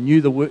they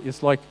knew the word.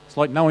 It's like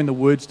knowing the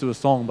words to a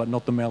song, but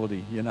not the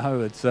melody.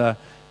 It's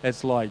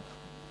like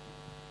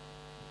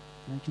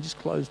you can just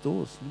close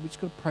doors. We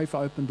just got to pray for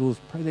open doors.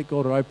 Pray that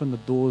God would open the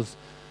doors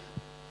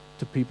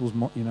to people's,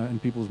 in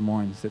people's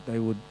minds, that they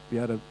would be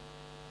able to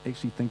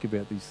actually think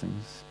about these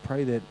things.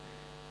 Pray that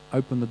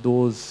open the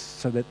doors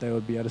so that they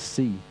would be able to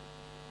see.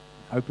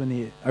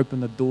 Open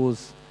the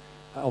doors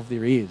of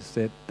their ears,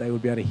 that they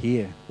would be able to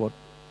hear what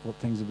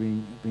things are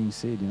being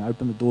said.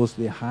 Open the doors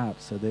to their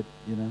hearts, so that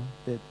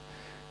that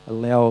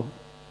allow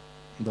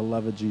the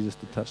love of Jesus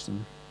to touch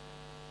them.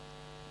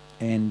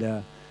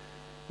 And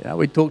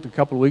we talked a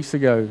couple of weeks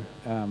ago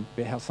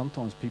about how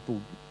sometimes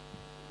people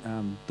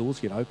doors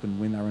get open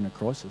when they're in a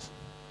crisis,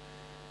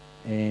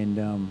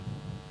 and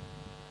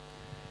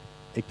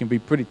it can be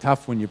pretty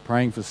tough when you're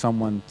praying for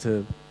someone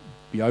to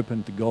be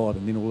open to God,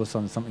 and then all of a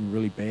sudden something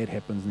really bad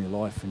happens in their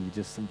life, and you're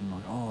just thinking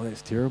like, oh,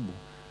 that's terrible.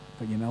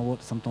 But you know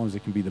what? Sometimes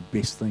it can be the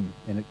best thing,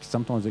 and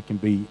sometimes it can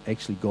be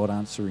actually God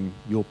answering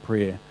your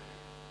prayer,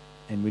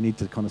 and we need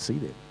to kind of see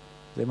that.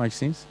 Does that make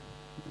sense?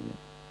 Yeah.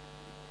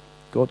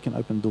 God can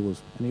open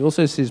doors. And he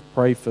also says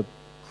pray for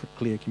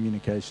clear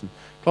communication.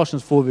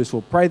 Colossians 4 verse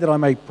 4, pray that I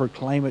may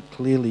proclaim it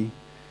clearly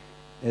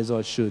as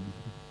I should.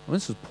 Well,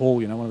 this is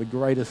Paul, one of the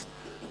greatest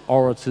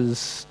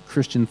orators,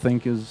 Christian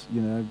thinkers,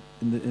 in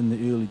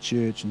the early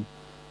church, and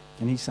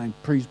he's saying,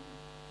 please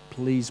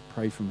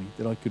pray for me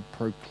that I could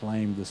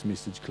proclaim this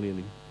message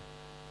clearly.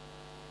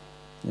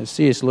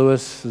 C.S.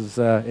 Lewis is,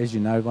 as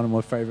you know, one of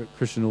my favourite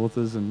Christian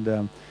authors,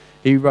 and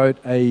he wrote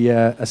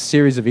a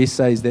series of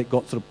essays that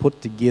got sort of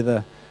put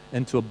together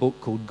into a book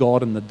called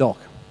God in the Dock.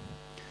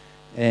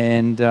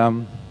 And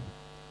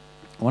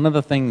one of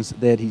the things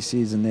that he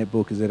says in that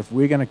book is that if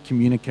we're going to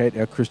communicate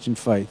our Christian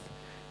faith,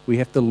 we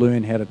have to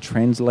learn how to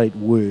translate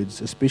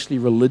words, especially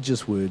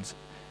religious words,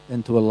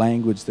 into a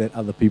language that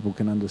other people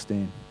can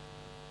understand.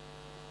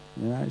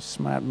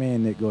 Smart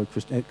man, that guy,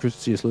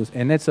 C.S. Lewis.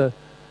 And that's a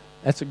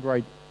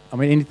great,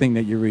 anything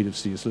that you read of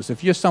C.S. Lewis.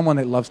 If you're someone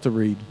that loves to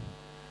read,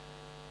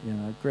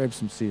 grab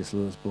some C.S.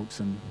 Lewis books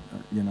and,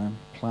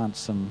 plant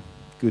some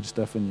good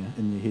stuff in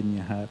your head and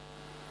your heart.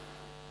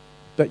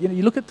 But,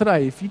 you look at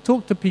today, if you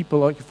talk to people,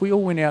 like if we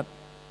all went out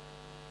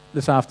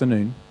this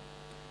afternoon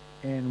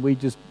and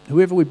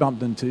whoever we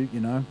bumped into,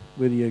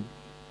 whether you're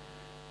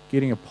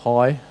getting a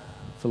pie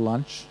for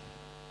lunch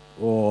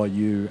or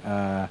you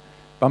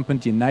bump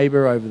into your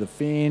neighbour over the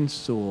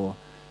fence or,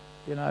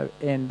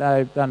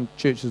 and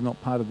church is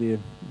not part of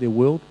their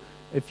world,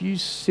 if you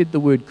said the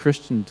word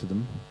Christian to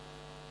them,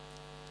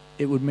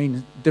 it would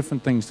mean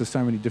different things to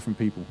so many different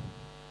people.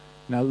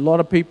 Now, a lot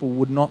of people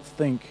would not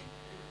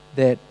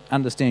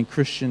understand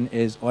Christian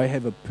as I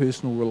have a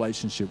personal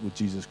relationship with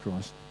Jesus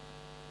Christ,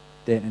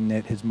 and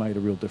that has made a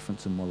real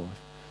difference in my life.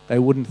 They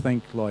wouldn't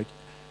think like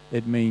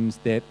it means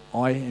that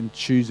I am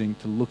choosing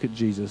to look at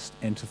Jesus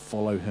and to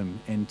follow him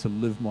and to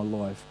live my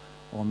life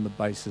on the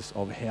basis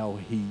of how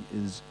he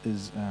is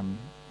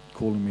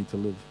calling me to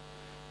live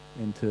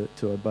and to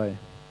obey.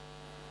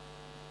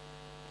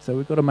 So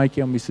we've got to make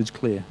our message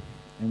clear,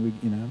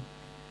 and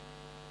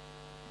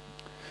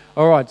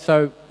All right,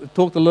 so we've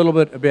talked a little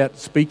bit about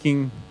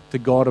speaking to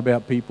God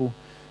about people.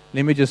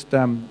 Let me just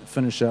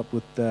finish up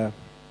with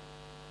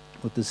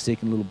this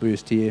second little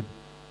burst here.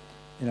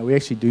 We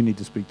actually do need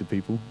to speak to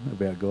people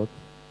about God.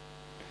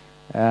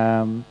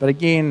 But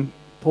again,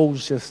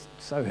 Paul's just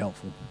so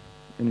helpful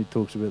when he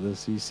talks about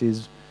this. He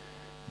says,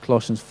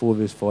 Colossians 4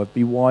 verse 5,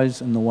 be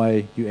wise in the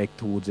way you act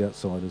towards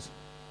outsiders.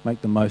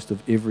 Make the most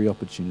of every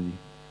opportunity.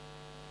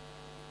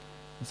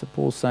 And so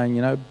Paul's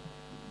saying,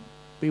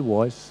 be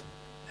wise,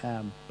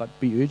 but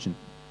be urgent.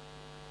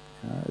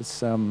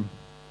 It's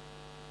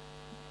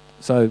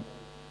so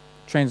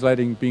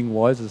translating being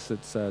wise is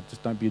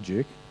just don't be a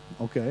jerk.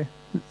 Okay,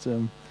 it's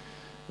you've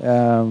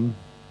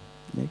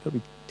got to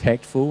be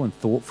tactful and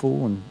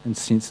thoughtful and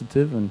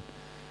sensitive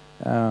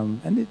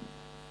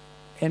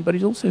but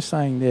he's also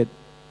saying that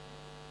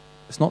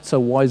it's not so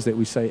wise that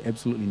we say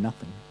absolutely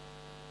nothing.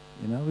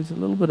 There's a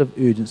little bit of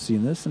urgency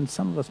in this, and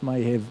some of us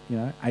may have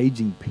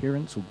aging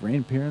parents or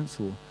grandparents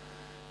or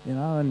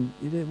and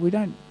we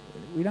don't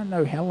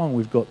know how long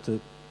we've got to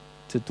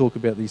talk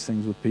about these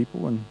things with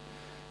people, and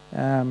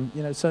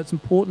so it's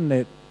important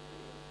that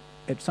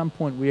at some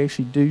point we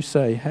actually do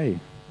say, hey,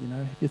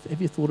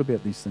 have you thought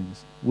about these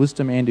things?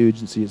 Wisdom and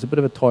urgency. It's a bit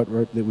of a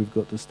tightrope that we've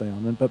got to stay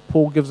on. But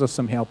Paul gives us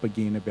some help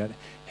again about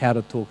how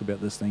to talk about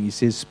this thing. He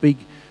says, speak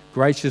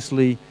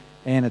graciously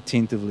and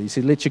attentively. He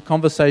said, let your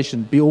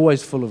conversation be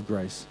always full of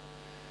grace,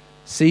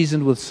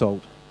 seasoned with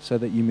salt, so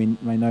that you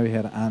may know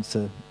how to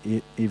answer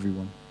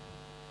everyone.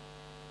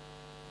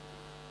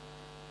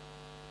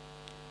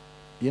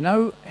 You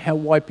know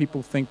why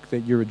people think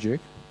that you're a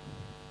jerk?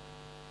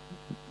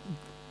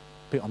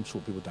 I'm sure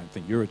people don't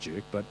think you're a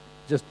jerk, but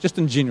just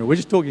in general, we're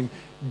just talking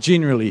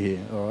generally here,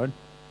 all right?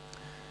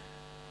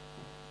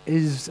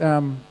 Is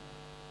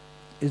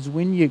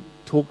when you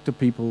talk to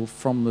people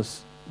from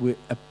this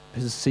a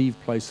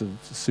perceived place of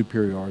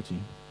superiority.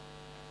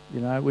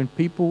 When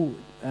people,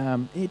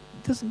 it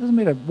doesn't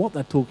matter what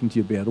they're talking to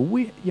you about or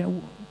where,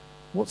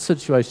 what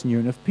situation you're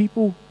in. If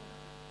people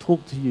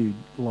talk to you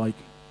like,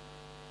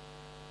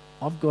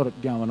 I've got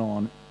it going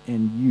on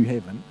and you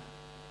haven't,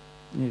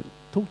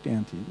 talk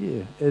down to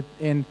you,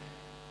 and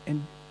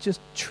just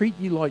treat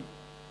you like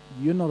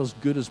you're not as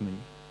good as me,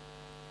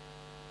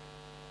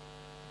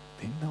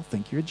 then they'll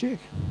think you're a jerk.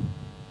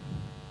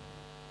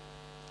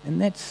 And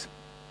that's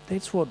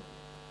what,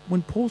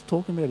 when Paul's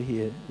talking about it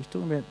here, he's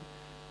talking about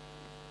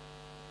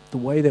the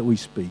way that we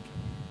speak.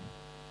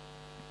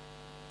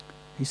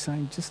 He's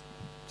saying just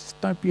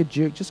don't be a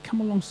jerk, just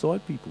come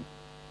alongside people.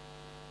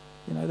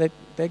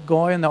 That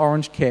guy in the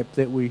orange cap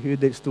that we heard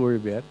that story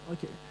about,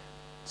 like a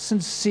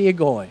sincere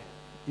guy,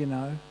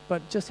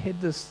 but just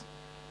had this,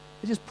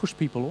 it just pushed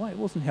people away. It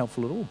wasn't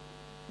helpful at all.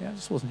 It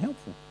just wasn't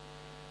helpful.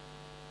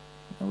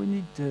 We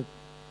need to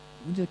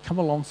come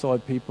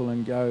alongside people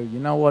and go, you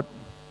know what,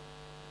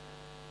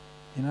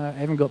 I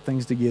haven't got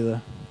things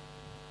together,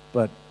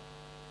 but,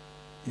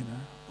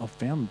 I've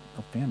found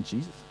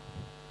Jesus.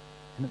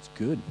 And it's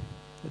good.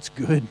 It's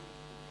good.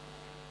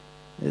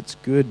 It's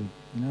good.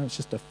 It's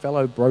just a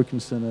fellow broken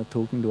sinner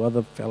talking to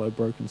other fellow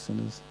broken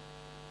sinners.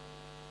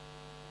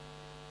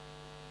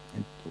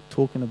 And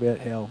talking about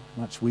how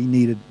much we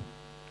needed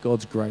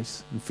God's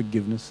grace and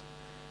forgiveness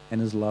and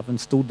His love, and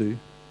still do.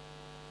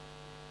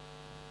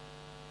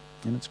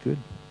 And it's good.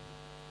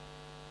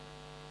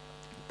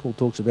 Paul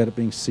talks about it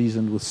being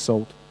seasoned with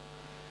salt.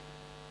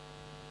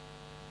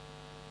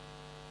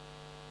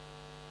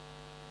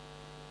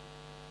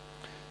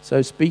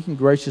 So speaking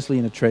graciously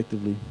and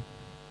attractively,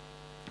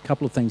 a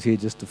couple of things here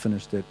just to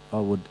finish that I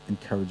would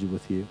encourage you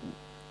with here.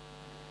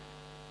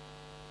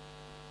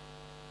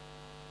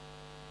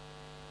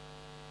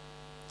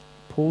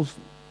 Paul's,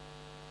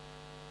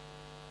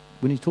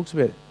 when he talks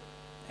about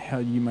how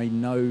you may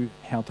know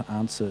how to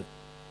answer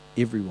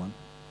everyone,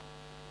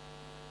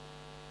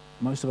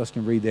 most of us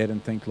can read that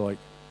and think like,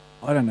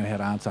 I don't know how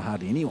to answer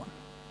hardly anyone.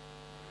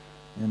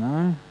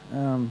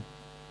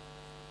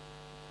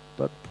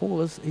 But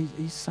Paul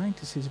he's saying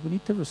to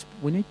us,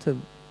 we need to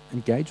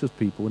engage with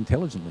people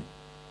intelligently.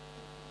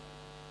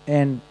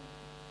 And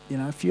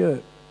if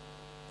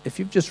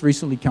you've just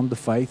recently come to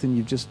faith and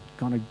you've just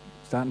kind of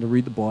starting to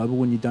read the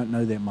Bible and you don't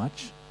know that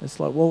much, it's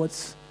like, well,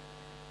 it's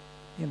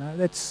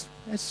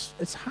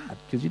hard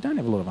because you don't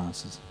have a lot of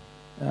answers.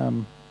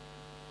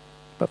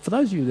 But for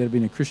those of you that have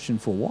been a Christian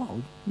for a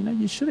while,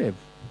 you should have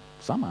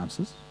some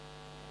answers.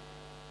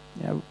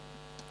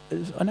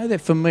 I know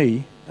that for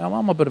me,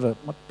 I'm my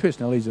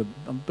personality's I'm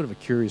a bit of a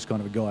curious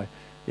kind of a guy,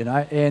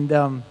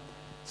 and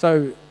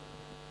so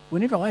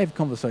whenever I have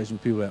conversations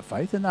with people about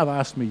faith and they've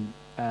asked me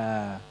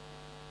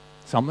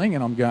something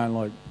and I'm going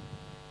like,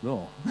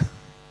 oh,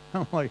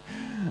 I'm like,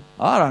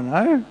 I don't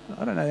know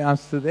the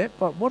answer to that,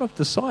 but what I've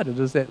decided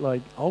is that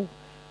like I'll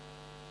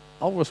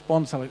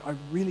respond to like, I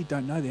really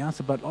don't know the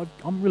answer, but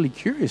I'm really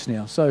curious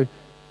now, so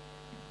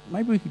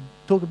maybe we could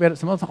talk about it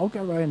some other time. I'll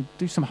go away and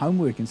do some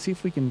homework and see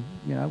if we can,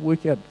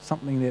 work out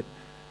something that,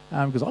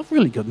 because I've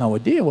really got no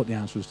idea what the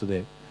answer is to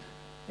that.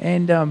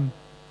 And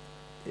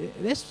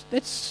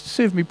that's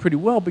served me pretty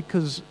well,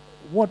 because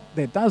what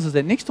that does is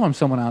that next time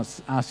someone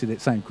asks you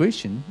that same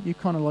question, you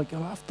kind of like,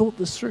 oh, I've thought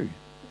this through.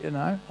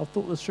 I've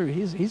thought this through.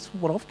 Here's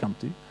what I've come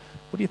to.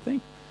 What do you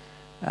think?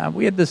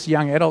 We had this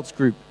young adults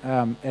group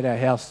at our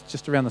house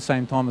just around the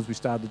same time as we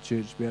started the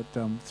church, about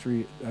a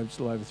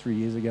little over 3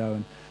 years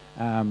ago,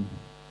 and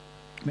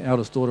my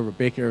eldest daughter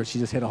Rebecca, she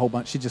just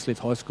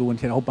left high school and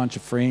had a whole bunch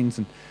of friends,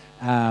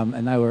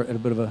 and they were at a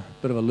bit of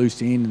a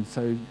loose end, and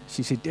so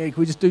she said, Dad,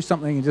 can we just do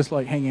something and just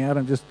like hang out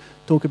and just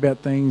talk about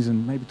things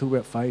and maybe talk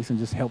about faith and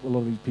just help a lot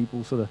of these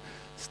people sort of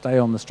stay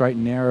on the straight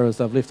and narrow as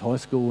they've left high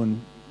school and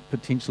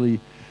potentially,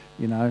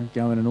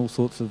 going in all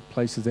sorts of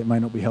places that may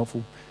not be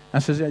helpful. And I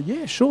said,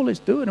 yeah, sure, let's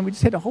do it. And we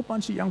just had a whole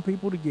bunch of young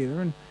people together,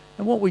 and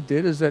what we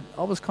did is that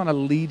I was kind of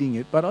leading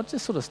it, but I'd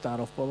just sort of start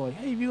off by like,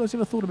 hey, have you guys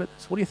ever thought about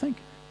this? What do you think?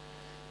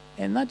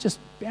 And they'd just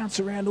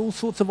bounce around all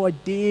sorts of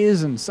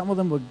ideas, and some of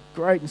them were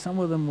great and some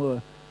of them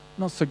were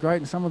not so great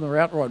and some of them were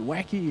outright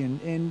wacky,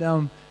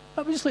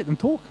 but we just let them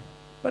talk.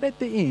 But at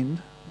the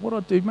end, what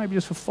I'd do, maybe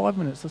just for 5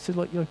 minutes, I said,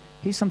 like,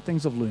 here's some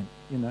things I've learned,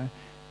 and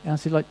I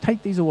said, like,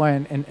 take these away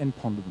and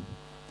ponder them.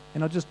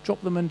 And I just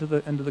dropped them into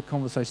the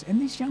conversation. And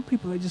these young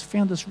people, they just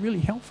found this really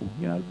helpful,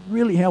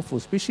 really helpful,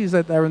 especially as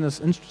that they're in this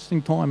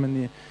interesting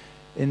time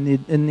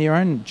in their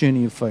own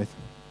journey of faith.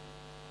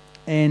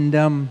 And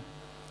I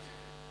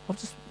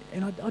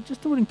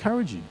just would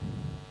encourage you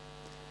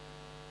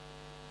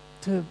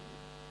to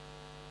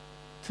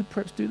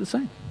perhaps do the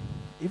same.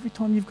 Every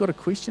time you've got a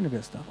question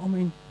about stuff, I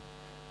mean,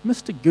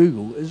 Mr.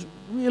 Google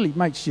really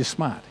makes you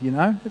smart,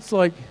 It's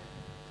like,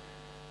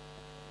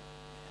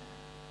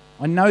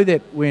 I know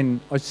that when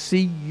I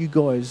see you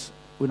guys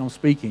when I'm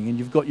speaking and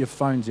you've got your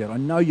phones out, I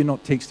know you're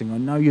not texting, I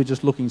know you're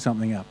just looking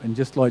something up and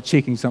just like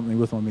checking something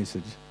with my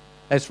message.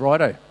 That's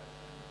righto.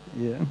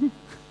 Yeah.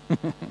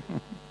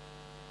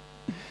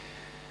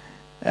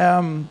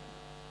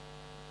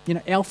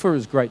 Alpha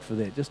is great for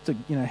that, just to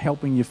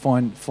helping you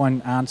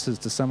find answers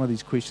to some of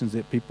these questions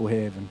that people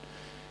have,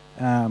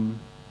 and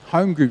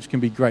home groups can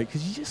be great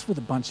because you're just with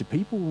a bunch of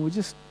people. We're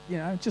just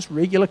just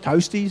regular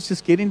coasties,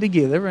 just getting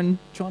together and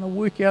trying to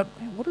work out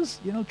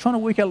trying to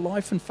work out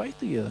life and faith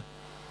together.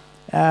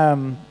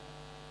 And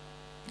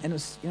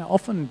it's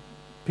often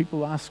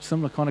people ask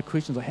similar kind of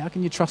questions like, how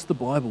can you trust the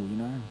Bible?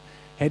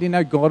 How do you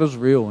know God is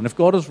real? And if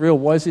God is real,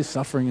 why is there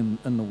suffering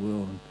in the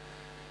world?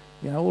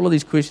 And, all of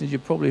these questions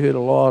you've probably heard a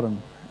lot.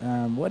 And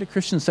why do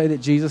Christians say that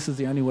Jesus is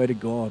the only way to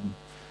God?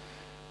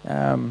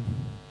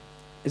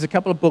 There's a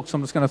couple of books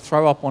I'm just going to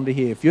throw up onto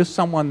here. If you're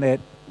someone that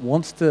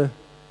wants to,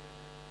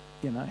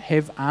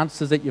 have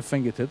answers at your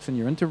fingertips and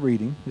you're into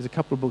reading, there's a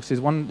couple of books.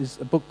 There's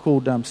a book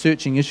called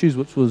Searching Issues,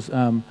 which was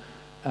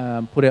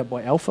put out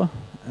by Alpha.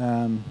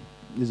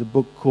 There's a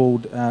book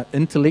called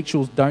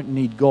Intellectuals Don't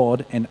Need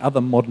God and Other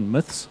Modern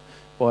Myths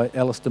by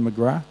Alistair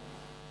McGrath.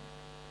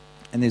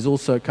 And there's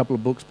also a couple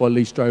of books by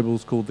Lee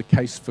Strobel called The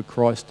Case for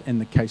Christ and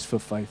The Case for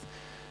Faith.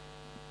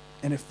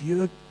 And if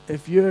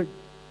you're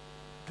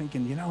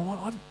thinking, you know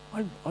what,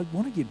 I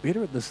want to get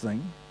better at this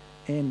thing,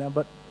 and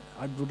but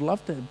I would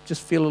love to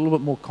just feel a little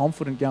bit more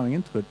confident going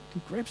into it,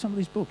 grab some of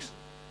these books.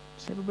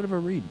 Just have a bit of a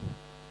read.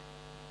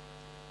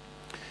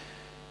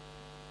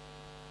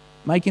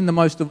 Making the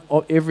most of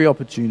every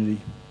opportunity,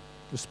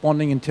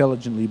 responding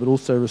intelligently, but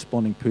also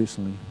responding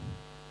personally.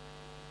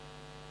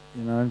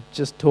 You know,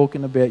 just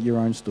talking about your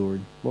own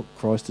story, what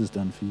Christ has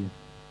done for you.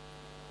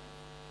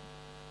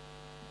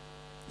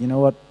 You know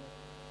what?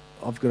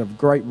 I've got a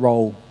great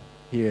role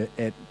here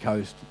at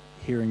Coast,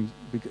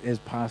 as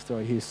pastor,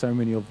 I hear so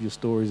many of your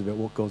stories about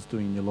what God's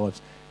doing in your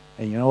lives.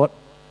 And you know what?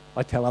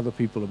 I tell other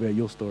people about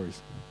your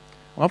stories.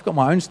 Well, I've got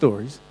my own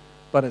stories,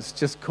 but it's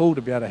just cool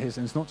to be able to hear,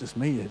 and it's not just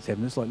me that's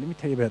happening. It's like, let me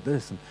tell you about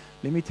this, and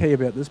let me tell you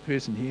about this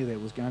person here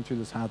that was going through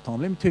this hard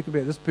time. Let me talk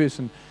about this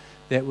person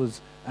that was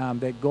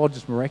that God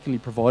just miraculously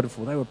provided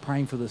for. They were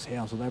praying for this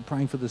house, or they were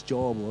praying for this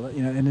job, or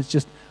and it's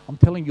just, I'm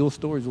telling your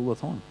stories all the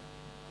time,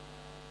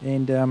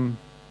 and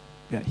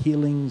about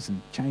healings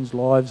and changed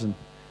lives, and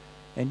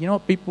you know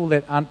what people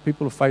that aren't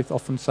people of faith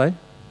often say?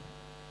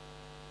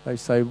 They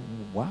say,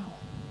 "Wow."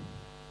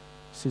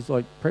 It says,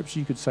 like, perhaps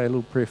you could say a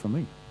little prayer for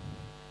me.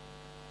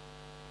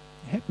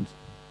 It happens.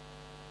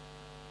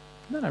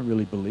 They don't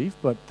really believe,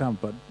 but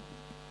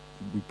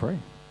we pray,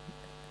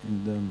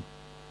 and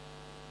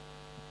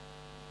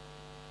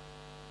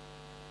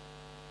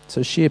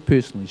so share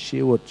personally,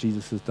 share what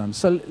Jesus has done.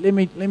 So let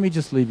me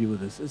just leave you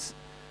with this.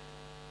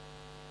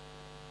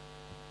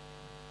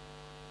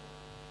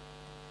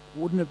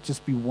 Wouldn't it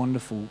just be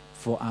wonderful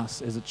for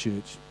us as a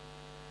church,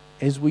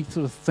 as we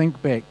sort of think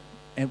back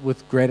and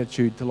with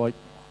gratitude to, like,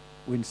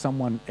 when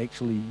someone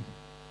actually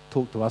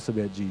talked to us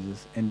about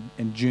Jesus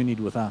and journeyed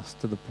with us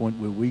to the point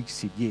where we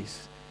said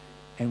yes,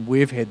 and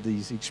we've had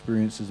these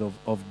experiences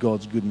of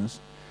God's goodness.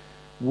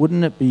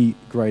 Wouldn't it be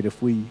great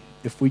if we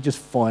just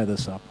fire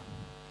this up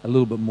a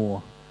little bit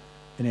more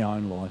in our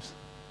own lives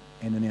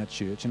and in our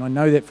church? And I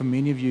know that for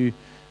many of you,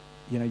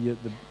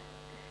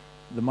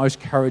 the most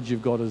courage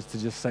you've got is to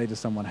just say to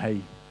someone,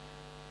 "Hey,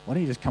 why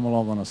don't you just come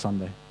along on a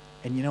Sunday?"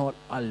 And you know what?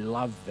 I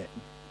love that,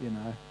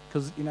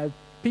 because,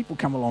 people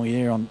come along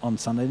here on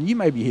Sunday, and you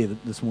may be here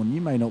this morning, you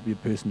may not be a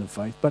person of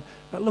faith, but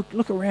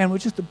look around, we're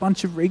just a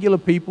bunch of regular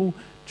people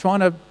trying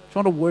to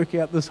work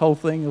out this whole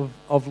thing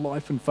of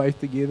life and faith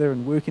together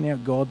and working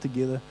out God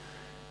together.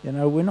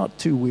 We're not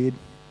too weird,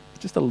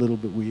 just a little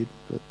bit weird,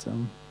 but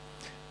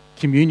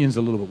communion's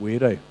a little bit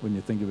weird, when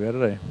you think about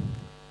it,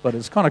 But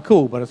it's kind of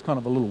cool, but it's kind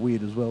of a little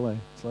weird as well,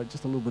 It's like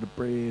just a little bit of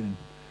bread,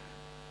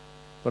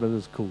 but it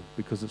is cool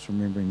because it's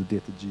remembering the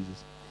death of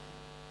Jesus.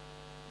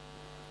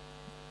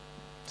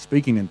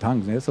 Speaking in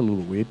tongues, now that's a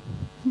little weird.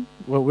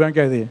 Well, we won't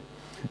go there.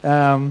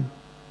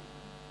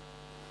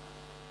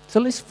 So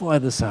let's fire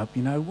this up,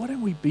 Why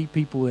don't we be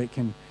people that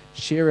can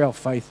share our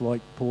faith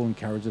like Paul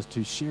encourages us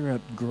to, share out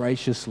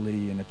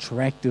graciously and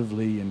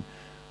attractively and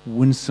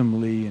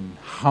winsomely and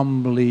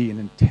humbly and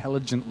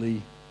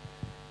intelligently,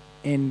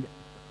 and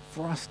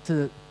for us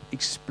to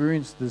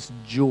experience this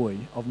joy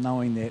of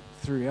knowing that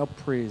through our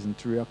prayers and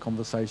through our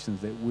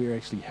conversations that we're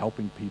actually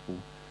helping people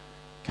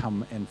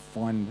come and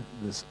find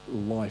this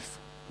life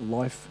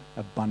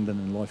abundant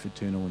and life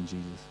eternal in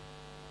Jesus.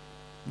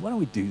 Why don't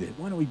we do that?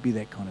 Why don't we be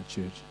that kind of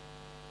church?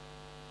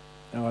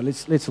 All right,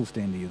 let's all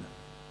stand together.